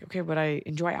it's like, okay, but I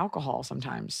enjoy alcohol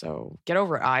sometimes. So get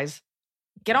over it, eyes.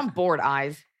 Get on board,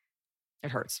 eyes. It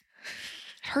hurts.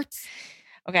 It hurts.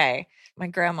 Okay. My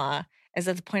grandma is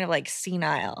at the point of like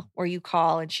senile where you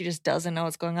call and she just doesn't know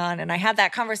what's going on. And I had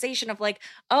that conversation of like,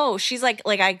 oh, she's like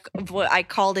I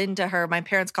called into her, my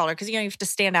parents called her because, you have to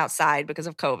stand outside because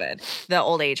of COVID, the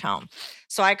old age home.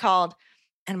 So I called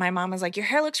and my mom was like, your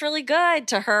hair looks really good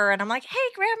to her. And I'm like, hey,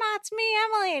 grandma, it's me,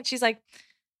 Emily. And she's like,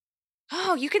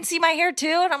 oh, you can see my hair too?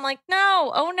 And I'm like,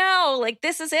 no, oh no, like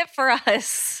this is it for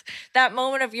us. That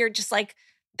moment of you're just like,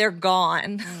 they're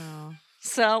gone. Oh.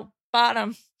 So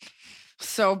bottom.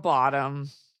 So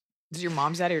bottom. Is your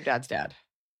mom's dad or your dad's dad?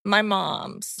 My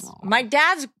mom's. Oh. My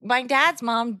dad's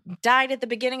mom died at the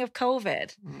beginning of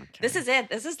COVID. Okay. This is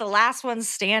it. This is the last one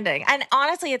standing. And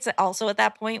honestly, it's also at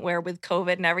that point where with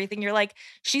COVID and everything, you're like,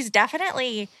 she's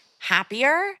definitely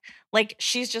happier. Like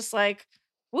she's just like,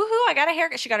 woohoo, I got a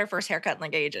haircut. She got her first haircut in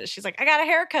like ages. She's like, I got a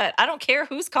haircut. I don't care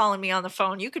who's calling me on the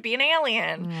phone. You could be an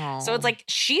alien. Oh. So it's like,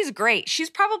 she's great. She's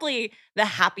probably the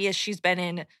happiest she's been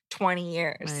in 20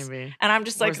 years. Maybe. And I'm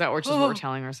just like, or is that just what we're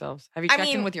telling ourselves? Have you checked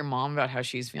in with your mom about how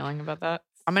she's feeling about that?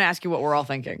 I'm going to ask you what we're all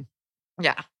thinking.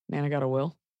 Yeah. Nana got a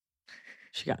will?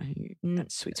 She got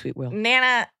sweet, sweet will.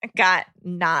 Nana got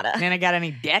nada. Nana got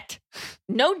any debt?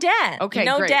 No debt. Okay,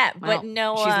 no great. debt, Well, but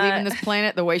no. She's leaving this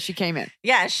planet the way she came in.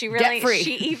 Yeah, she really Debt-free.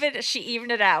 she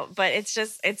evened it out. But it's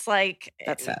like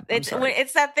That's sad.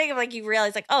 It's that thing of like you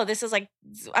realize like, oh, this is like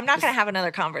I'm not gonna have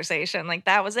another conversation. Like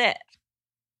that was it.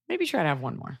 Maybe try to have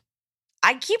one more.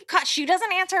 I keep she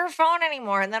doesn't answer her phone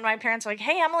anymore. And then my parents are like,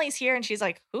 hey, Emily's here. And she's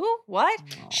like, who? What?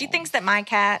 No. She thinks that my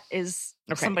cat is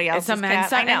somebody else's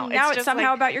cat. I know. And now it's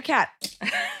somehow like, about your cat.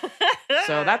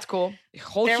 So that's cool. The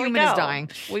whole there human is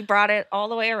dying. We brought it all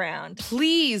the way around.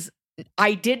 Please,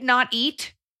 I did not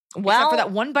eat. Well, except for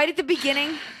that one bite at the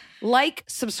beginning. Like,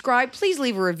 subscribe, please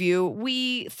leave a review.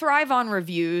 We thrive on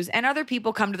reviews, and other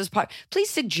people come to this podcast.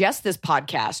 Please suggest this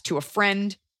podcast to a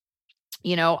friend.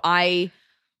 I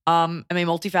am a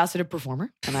multifaceted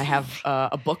performer, and I have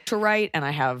a book to write, and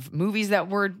I have movies that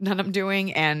I'm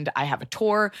doing, and I have a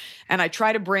tour, and I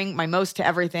try to bring my most to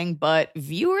everything, but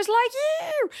viewers like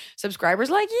you,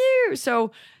 subscribers like you.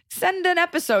 So send an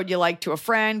episode you like to a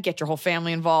friend, get your whole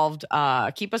family involved.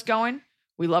 Keep us going.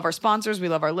 We love our sponsors. We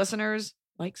love our listeners.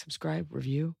 Like, subscribe,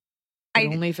 review.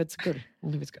 Only if it's good.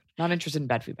 Only if it's good. Not interested in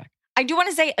bad feedback. I do want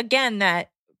to say again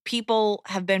that people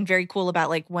have been very cool about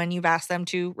like when you've asked them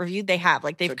to review, they have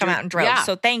like they've come out in droves. Yeah.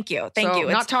 So thank you. Thank you.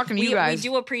 Not talking to you guys. We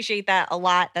do appreciate that a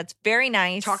lot. That's very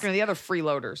nice. Talking to the other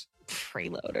freeloaders.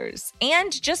 Freeloaders.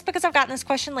 And just because I've gotten this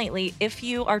question lately, if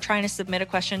you are trying to submit a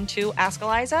question to Ask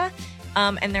Eliza,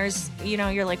 and there's,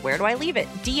 you're like, where do I leave it?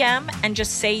 DM and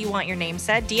just say you want your name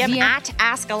said. DM at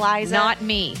Ask Eliza. Not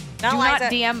me. Do not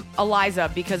DM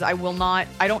Eliza because I will not,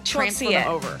 I don't transfer them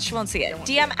over. She won't see it.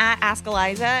 DM at Ask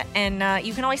Eliza, and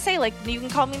you can always say, like, you can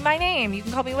call me my name. You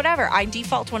can call me whatever. I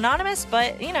default to anonymous,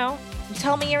 but,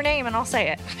 tell me your name and I'll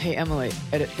say it. Hey, Emily,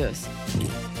 edit this.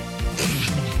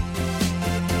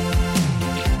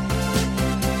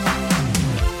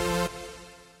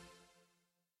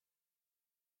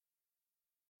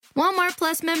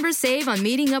 Plus members save on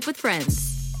meeting up with friends.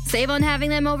 Save on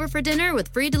having them over for dinner with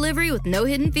free delivery with no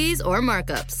hidden fees or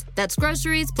markups. That's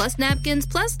groceries, plus napkins,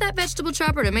 plus that vegetable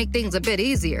chopper to make things a bit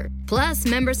easier. Plus,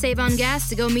 members save on gas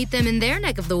to go meet them in their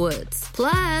neck of the woods.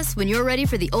 Plus, when you're ready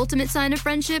for the ultimate sign of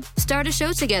friendship, start a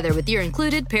show together with your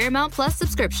included Paramount Plus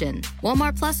subscription.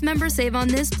 Walmart Plus members save on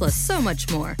this plus so much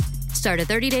more. Start a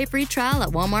 30-day free trial at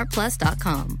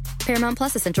walmartplus.com. Paramount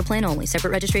Plus Essential Plan only.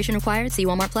 Separate registration required. See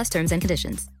Walmart Plus terms and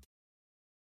conditions.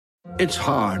 It's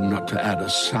hard not to add a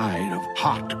side of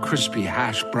hot, crispy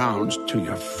hash browns to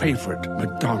your favorite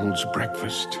McDonald's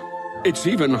breakfast. It's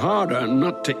even harder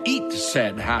not to eat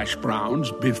said hash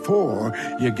browns before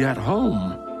you get home.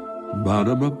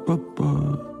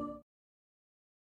 Ba-da-ba-ba-ba.